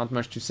this, not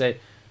much to say.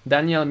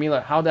 Daniel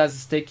Miller, how does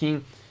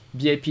staking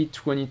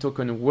BIP20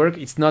 token work?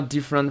 It's not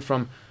different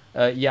from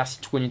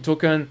ERC20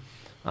 token.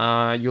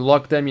 You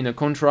lock them in a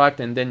contract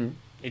and then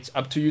it's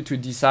up to you to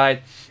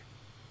decide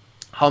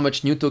how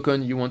much new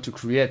token you want to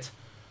create.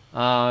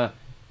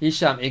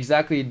 Isham,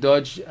 exactly.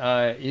 Dodge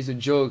is a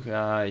joke.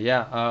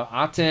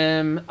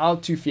 Artem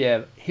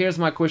Altufiev. Here's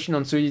my question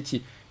on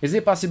Solidity. Is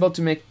it possible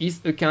to make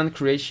ETH account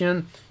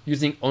creation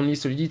using only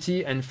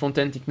Solidity and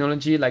front-end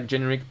technology like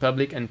generic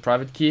public and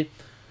private key?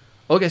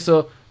 Okay,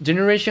 so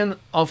generation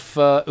of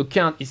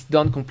account is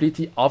done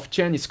completely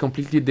off-chain. It's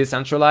completely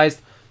decentralized.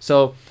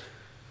 So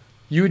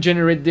you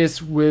generate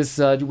this with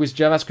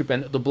JavaScript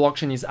and the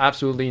blockchain is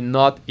absolutely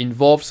not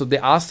involved. So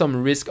there are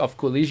some risk of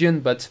collision,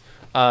 but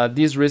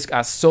these risks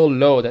are so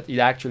low that it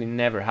actually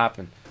never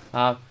happened.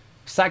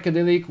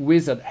 Psychedelic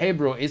Wizard. Hey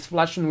bro, is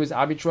flashing with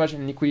arbitrage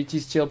and liquidity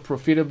still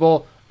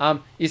profitable?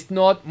 It's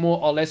not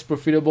more or less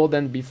profitable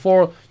than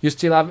before. You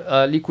still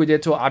have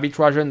liquidator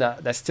arbitrage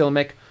that still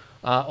make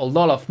a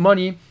lot of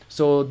money.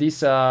 So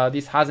this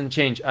hasn't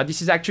changed.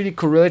 This is actually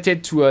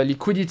correlated to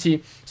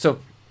liquidity. So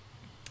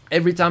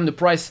every time the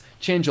price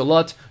change a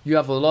lot, you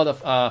have a lot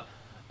of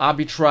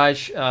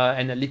arbitrage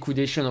and a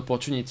liquidation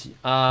opportunity.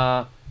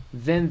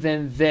 Then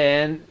let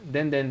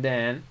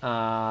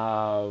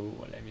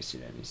me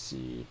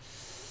see.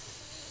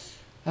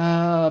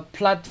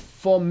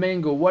 Platform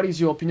Mango, what is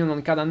your opinion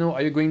on Cardano?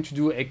 Are you going to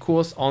do a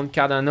course on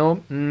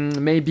Cardano?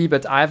 Maybe,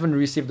 but I haven't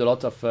received a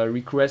lot of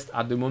requests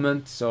at the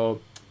moment,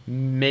 so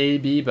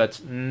maybe,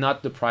 but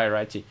not the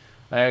priority.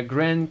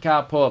 Grand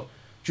Karpov,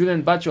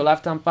 Julian, bat your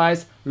lifetime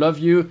pies. Love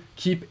you.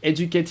 Keep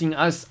educating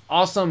us.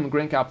 Awesome,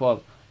 Grand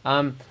Karpov.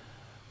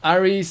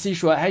 Ari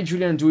Sishwa, hey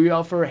Julian, do you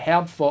offer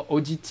help for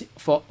audit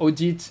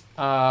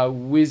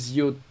with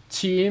your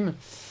team?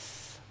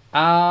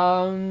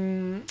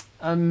 You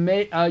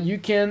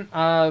can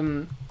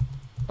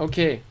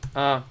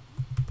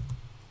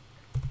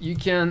you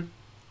can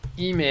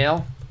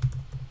email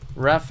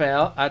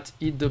Raphael at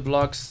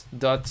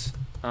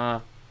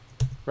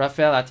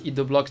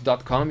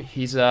eattheblocks.com.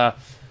 He's a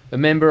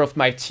member of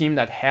my team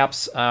that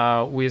helps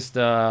with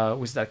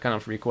that kind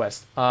of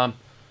request.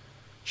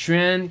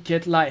 Trent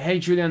Ketlai, hey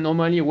Julian,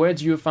 normally where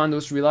do you find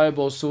those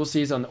reliable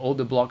sources on all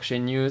the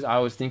blockchain news? I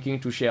was thinking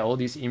to share all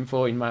this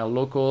info in my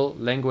local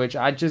language.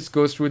 I just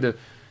go through the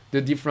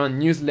different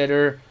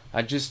newsletter.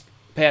 I just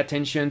pay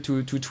attention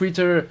to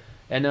Twitter,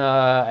 and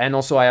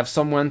also I have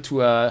someone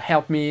to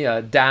help me,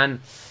 Dan,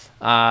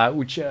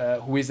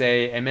 who is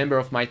a member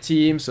of my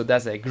team. So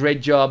that's a great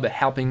job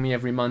helping me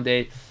every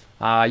Monday.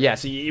 So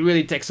it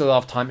really takes a lot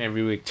of time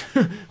every week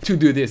to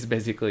do this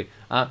basically.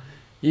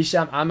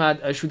 Isham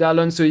Ahmad, should I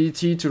learn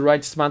Solidity to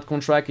write smart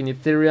contract in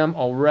Ethereum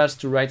or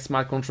Rust to write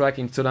smart contract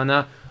in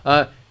Solana?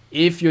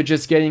 If you're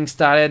just getting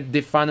started,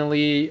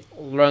 definitely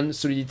learn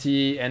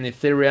Solidity and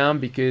Ethereum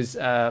because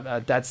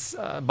that's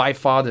by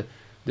far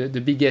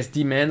the biggest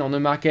demand on the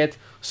market.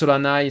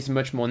 Solana is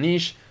much more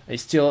niche.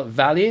 It's still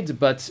valid,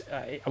 but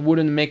I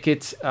wouldn't make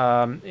it.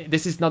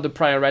 This is not the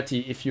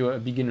priority if you're a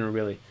beginner,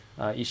 really,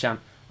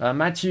 Isham.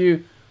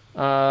 Matthew,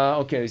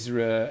 okay, this is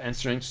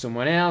answering to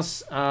someone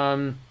else.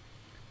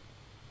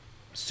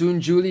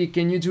 Soon, Julie,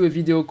 can you do a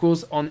video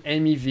course on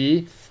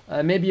MEV?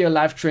 Maybe a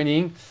live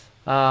training.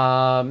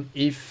 Maybe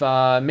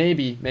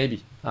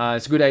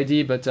it's a good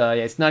idea, but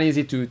it's not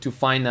easy to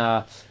find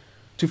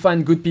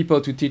good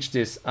people to teach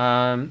this.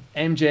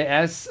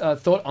 MJS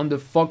thought on the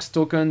Fox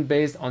token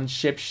based on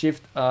Shapeshift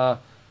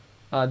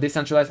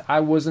decentralized. I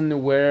wasn't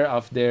aware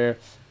of their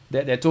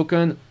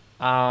token,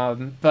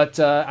 but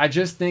I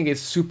just think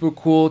it's super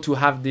cool to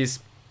have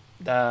this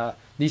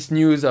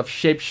news of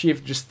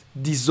Shapeshift just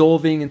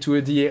dissolving into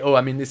a DAO.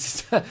 I mean, this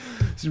is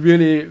it's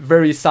really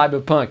very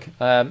cyberpunk,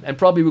 and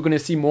probably we're going to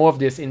see more of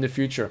this in the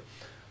future.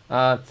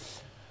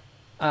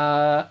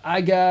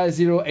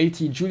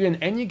 Aga080, Julian,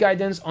 any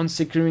guidance on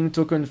securing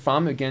token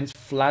farm against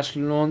flash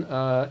loan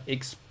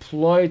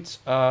exploit?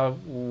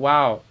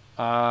 Wow,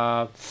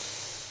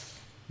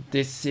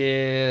 this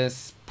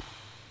is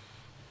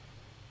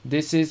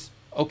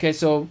okay.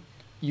 So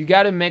you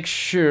got to make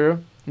sure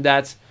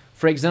that,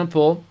 for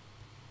example,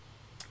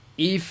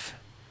 if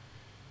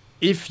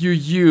you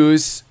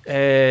use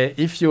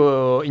if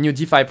you're in your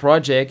DeFi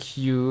project,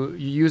 you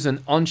use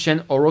an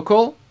on-chain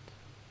oracle,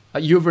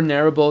 you're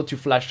vulnerable to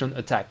flash loan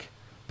attack.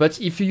 But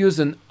if you use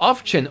an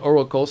off-chain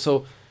oracle,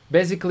 so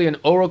basically an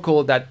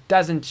oracle that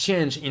doesn't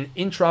change in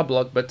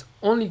intra-block but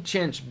only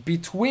change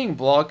between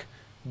block,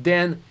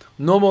 then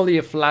normally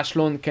a flash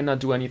loan cannot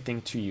do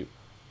anything to you.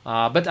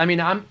 But I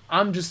mean,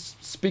 I'm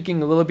just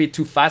speaking a little bit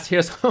too fast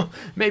here, so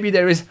maybe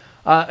there is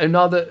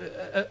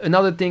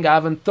another thing I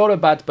haven't thought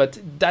about, but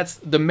that's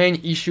the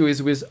main issue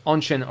is with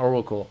on-chain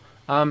oracle.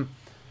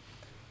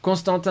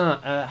 Constantin,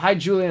 hi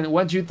Julian,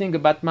 what do you think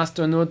about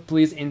Masternode,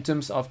 please, in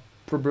terms of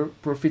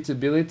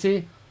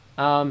profitability?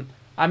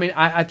 I mean,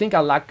 I think I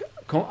lack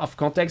of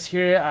context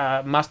here.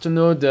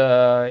 Masternode,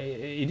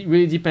 it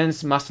really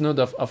depends Masternode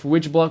of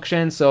which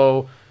blockchain,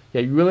 so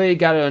yeah, you really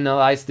got to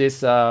analyze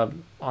this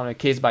on a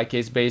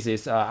case-by-case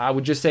basis. I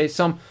would just say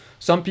some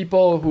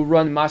people who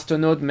run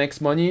Masternode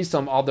makes money,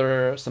 some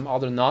other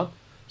not.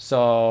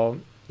 So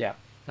yeah,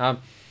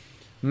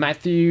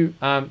 Matthew,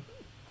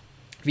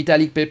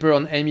 Vitalik paper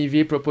on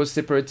MEV proposed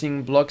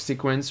separating block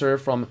sequencer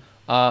from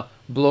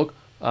block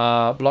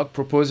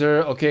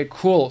proposer. Okay,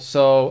 cool.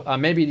 So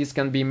maybe this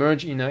can be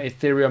merged in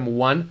Ethereum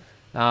 1,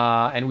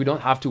 and we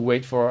don't have to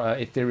wait for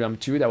Ethereum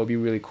 2. That would be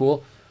really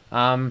cool.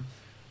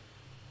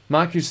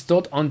 Marcus,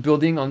 thought on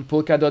building on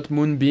Polkadot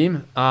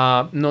Moonbeam?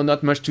 No,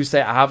 not much to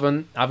say. I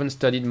haven't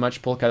studied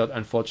much Polkadot,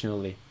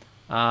 unfortunately.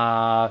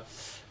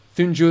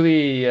 Thun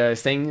Julie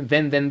saying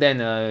then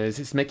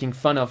it's making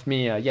fun of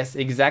me. Yes,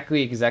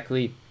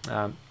 exactly.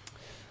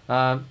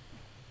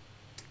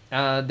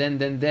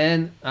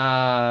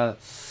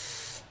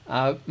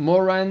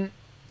 Moran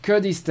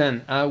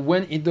Kurdistan,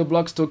 when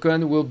IDOBlocks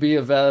token will be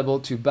available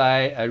to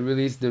buy,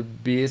 release the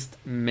beast,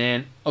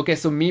 man. Okay,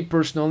 so me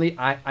personally,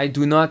 I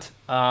do not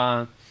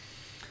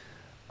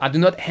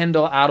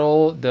handle at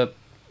all the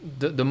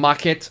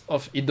market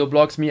of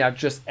IDOBlocks. Me, I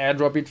just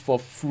airdrop it for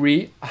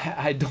free.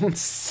 I don't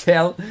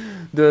sell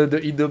the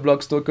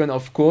IDOBlocks token,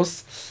 of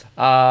course.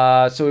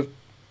 So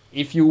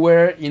if you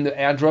were in the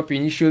airdrop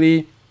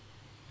initially,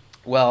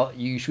 well,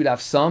 you should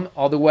have some.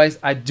 Otherwise,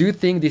 I do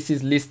think this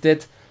is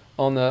listed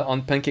on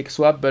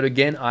PancakeSwap, but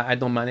again, I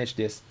don't manage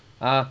this.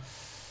 Oh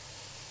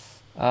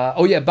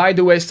yeah, by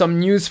the way, some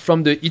news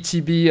from the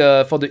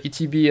ETB for the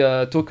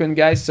ETB token,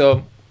 guys.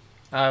 So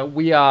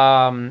we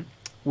are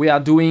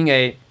doing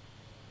a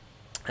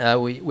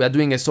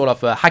sort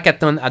of a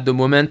hackathon at the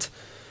moment.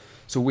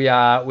 So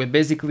we're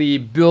basically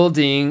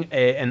building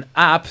an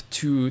app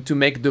to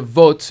make the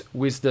vote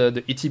with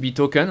the ETB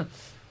token,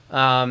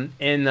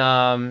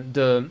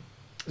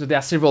 so there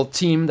are several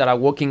teams that are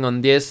working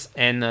on this,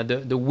 and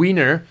the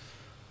winner,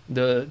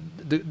 the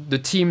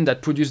team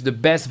that produced the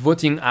best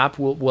voting app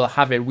will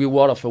have a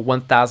reward of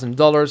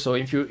 $1,000. So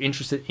if you're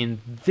interested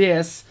in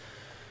this,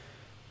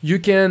 you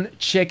can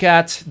check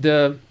out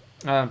the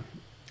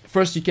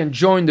first you can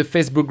join the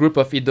Facebook group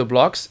of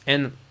IDOBlocks,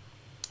 and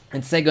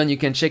second, you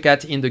can check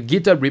out in the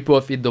GitHub repo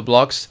of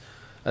IDOBlocks.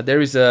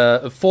 There is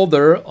a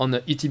folder on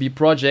the ETB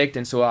project,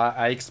 and so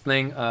I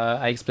explain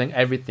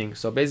everything.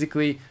 So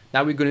basically,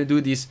 now we're gonna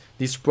do this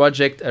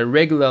project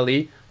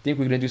regularly. I think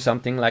we're gonna do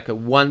something like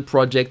one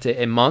project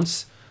a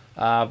month,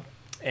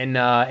 and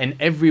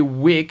every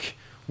week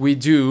we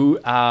do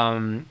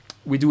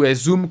a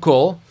Zoom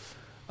call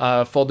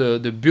for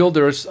the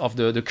builders of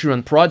the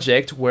current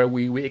project, where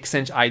we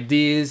exchange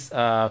ideas,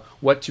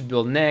 what to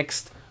build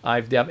next,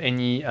 if they have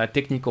any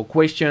technical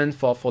questions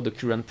for the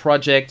current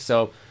project.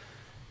 So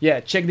yeah,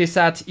 check this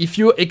out. If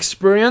you're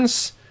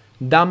experienced,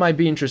 that might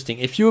be interesting.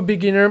 If you're a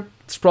beginner,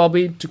 it's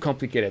probably too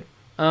complicated.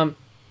 What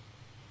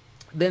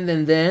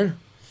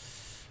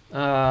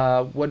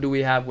do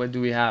we have?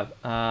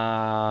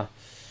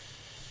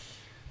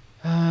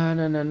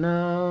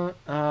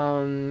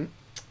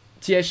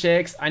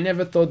 THX, I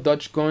never thought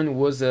Dogecoin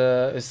was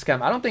a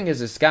scam. I don't think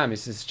it's a scam.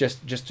 It's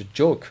just a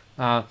joke.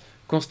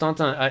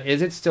 Constantin,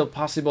 is it still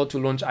possible to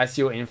launch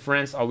ICO in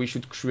France, or we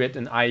should create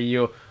an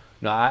IEO?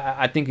 No,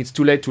 I think it's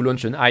too late to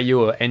launch an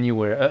IEO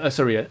anywhere. An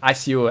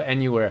ICO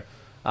anywhere.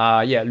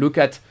 Yeah, look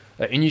at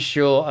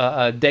initial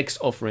DEX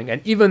offering,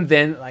 and even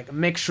then, like,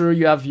 make sure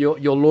you have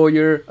your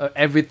lawyer,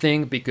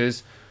 everything,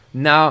 because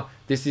now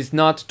this is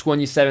not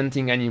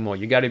 2017 anymore.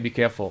 You gotta be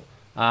careful.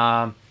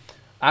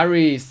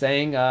 Ari is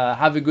saying,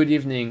 have a good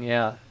evening.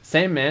 Yeah,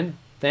 same, man.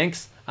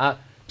 Thanks.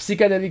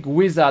 Psychedelic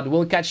Wizard,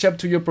 will catch up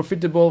to your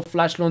profitable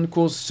flash loan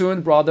course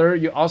soon, brother.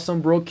 You're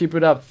awesome, bro. Keep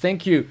it up.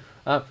 Thank you.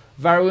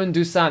 Varun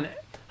Dusan,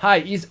 hi,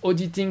 is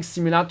auditing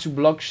similar to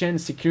blockchain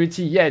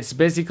security? Yeah, it's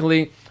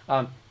basically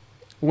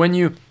when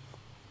you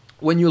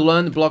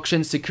learn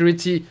blockchain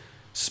security,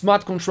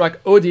 smart contract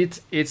audit,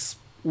 it's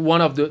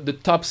one of the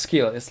top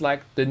skill. It's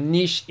like the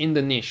niche in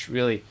the niche,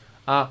 really.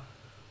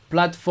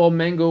 Platform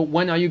Mango,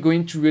 when are you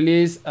going to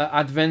release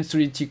advanced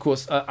solidity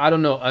course? I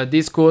don't know.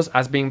 This course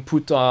has been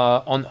put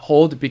on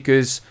hold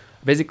because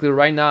basically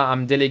right now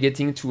I'm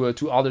delegating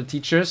to other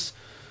teachers.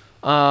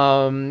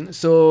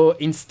 So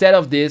instead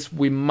of this,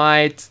 we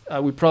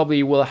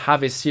probably will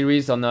have a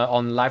series on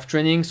live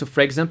training. So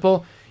for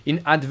example,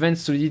 in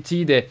advanced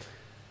Solidity,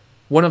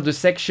 one of the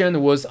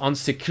section was on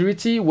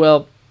security.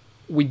 Well,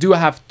 we do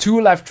have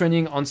 2 live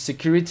training on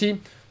security.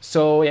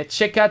 So yeah,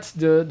 check out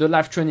the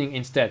live training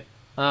instead.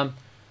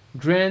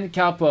 Grand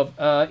Karpov,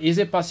 is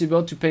it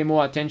possible to pay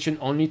more attention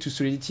only to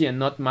Solidity and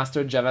not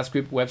master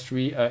JavaScript,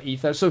 Web3,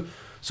 Ether? So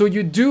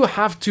you do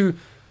have to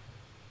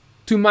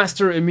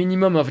master a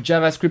minimum of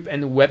JavaScript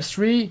and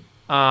Web3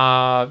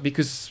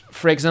 because,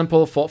 for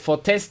example, for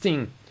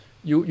testing,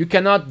 you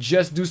cannot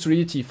just do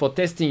Solidity. For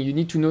testing, you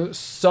need to know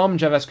some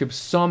JavaScript,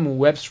 some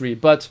Web3,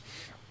 but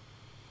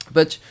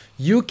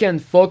you can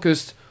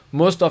focus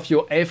most of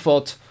your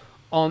effort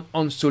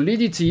on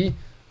Solidity.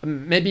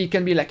 Maybe it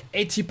can be like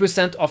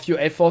 80% of your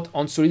effort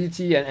on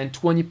Solidity and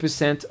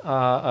 20%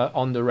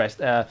 on the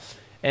rest.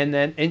 And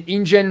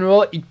in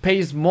general, it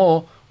pays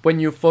more when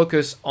you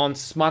focus on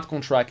smart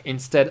contract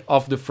instead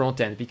of the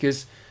front end,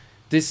 because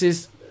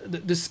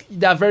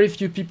there are very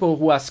few people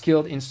who are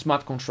skilled in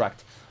smart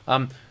contract.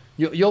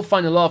 You'll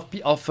find a lot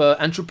of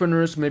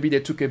entrepreneurs. Maybe they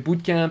took a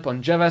bootcamp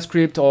on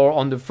JavaScript or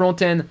on the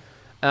front end,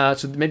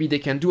 so maybe they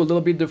can do a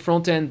little bit the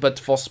front end, but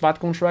for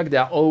smart contract, they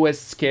are always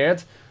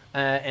scared.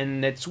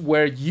 And that's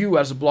where you,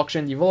 as a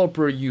blockchain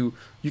developer, you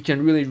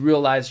can really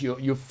realize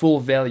your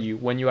full value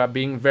when you are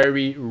being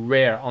very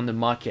rare on the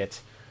market.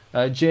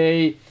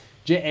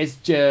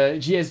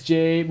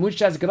 GSJ,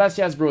 muchas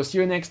gracias, bro. See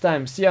you next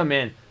time. See ya,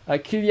 man.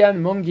 Kylian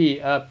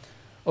Mongi.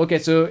 Okay,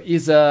 so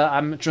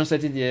I'm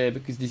translated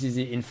because this is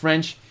in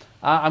French.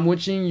 I'm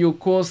watching your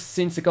course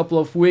since a couple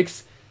of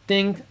weeks.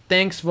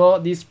 Thanks for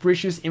this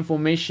precious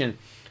information.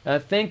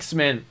 Thanks,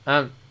 man.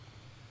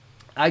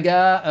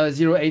 Aga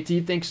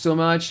 080, thanks so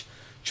much.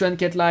 Chuan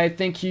Ketlai,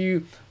 thank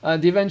you.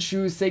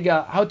 Devanshu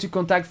Sega, how to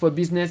contact for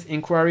business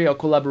inquiry or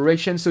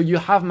collaboration. So you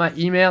have my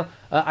email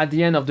at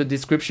the end of the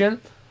description.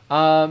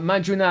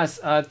 Majunas,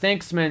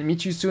 thanks, man.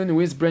 Meet you soon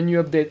with brand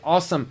new update.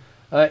 Awesome.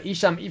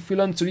 Isham, if you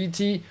learn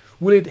Solidity,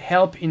 will it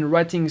help in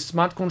writing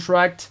smart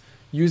contract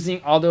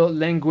using other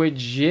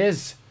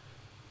languages?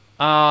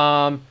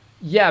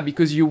 Yeah,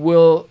 because you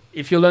will,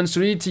 if you learn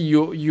Solidity,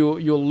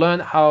 you'll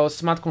learn how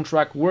smart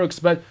contract works.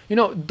 But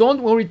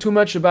don't worry too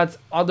much about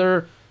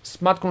other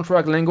smart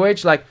contract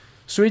language. Like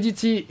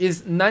Solidity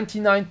is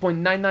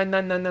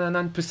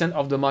 99.99999%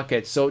 of the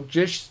market. So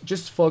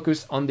just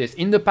focus on this.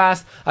 In the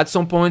past, at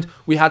some point,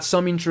 we had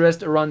some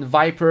interest around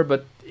Viper,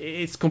 but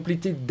it's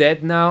completely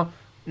dead now.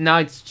 Now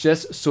it's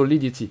just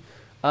Solidity.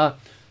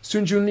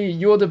 Sunjun Lee,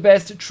 you're the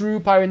best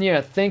true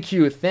pioneer. Thank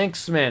you.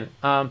 Thanks, man.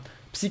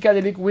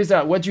 Psychedelic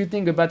Wizard, what do you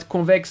think about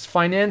Convex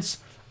Finance?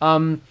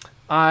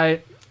 I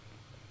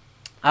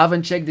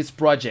haven't checked this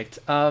project.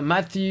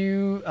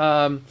 Matthew,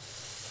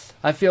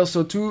 I feel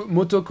so too.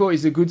 Motoko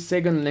is a good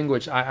second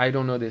language. I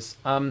don't know this.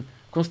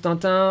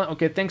 Constantin,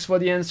 okay, thanks for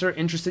the answer.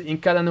 Interested in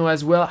Cardano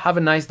as well. Have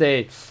a nice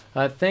day.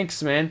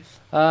 Thanks, man.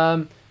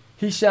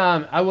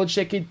 Hisham, I will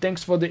check it.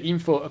 Thanks for the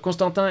info.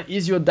 Constantin,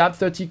 is your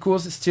DAP30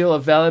 course still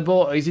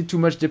available, or is it too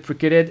much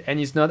deprecated and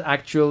is not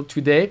actual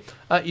today?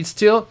 It's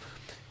still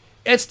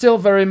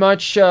very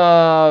much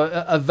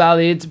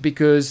valid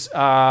because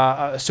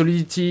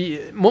Solidity,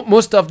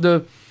 most of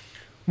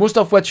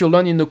what you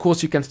learn in the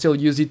course, you can still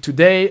use it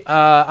today.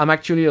 I'm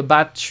actually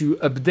about to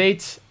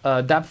update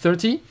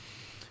DAP30.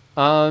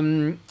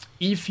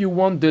 If you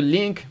want the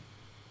link,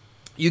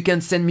 you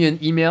can send me an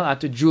email at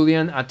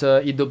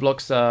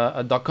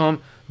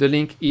julian@eattheblocks.com. The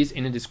link is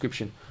in the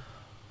description.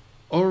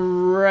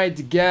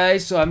 Alright,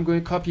 guys, so I'm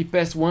going to copy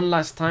paste one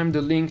last time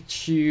the link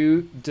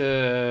to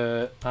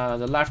the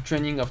live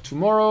training of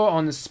tomorrow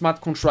on the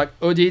smart contract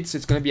audits.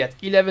 It's going to be at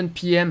 11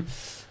 p.m.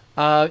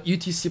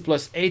 UTC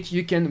 +8.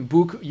 You can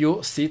book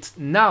your seat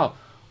now.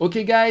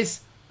 Okay,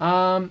 guys,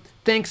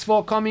 thanks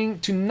for coming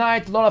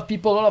tonight. A lot of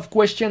people, a lot of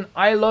questions.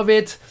 I love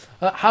it.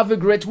 Have a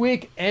great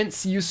week and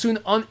see you soon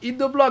on Eat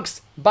the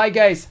Blocks. Bye,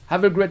 guys.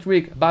 Have a great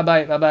week. Bye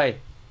bye.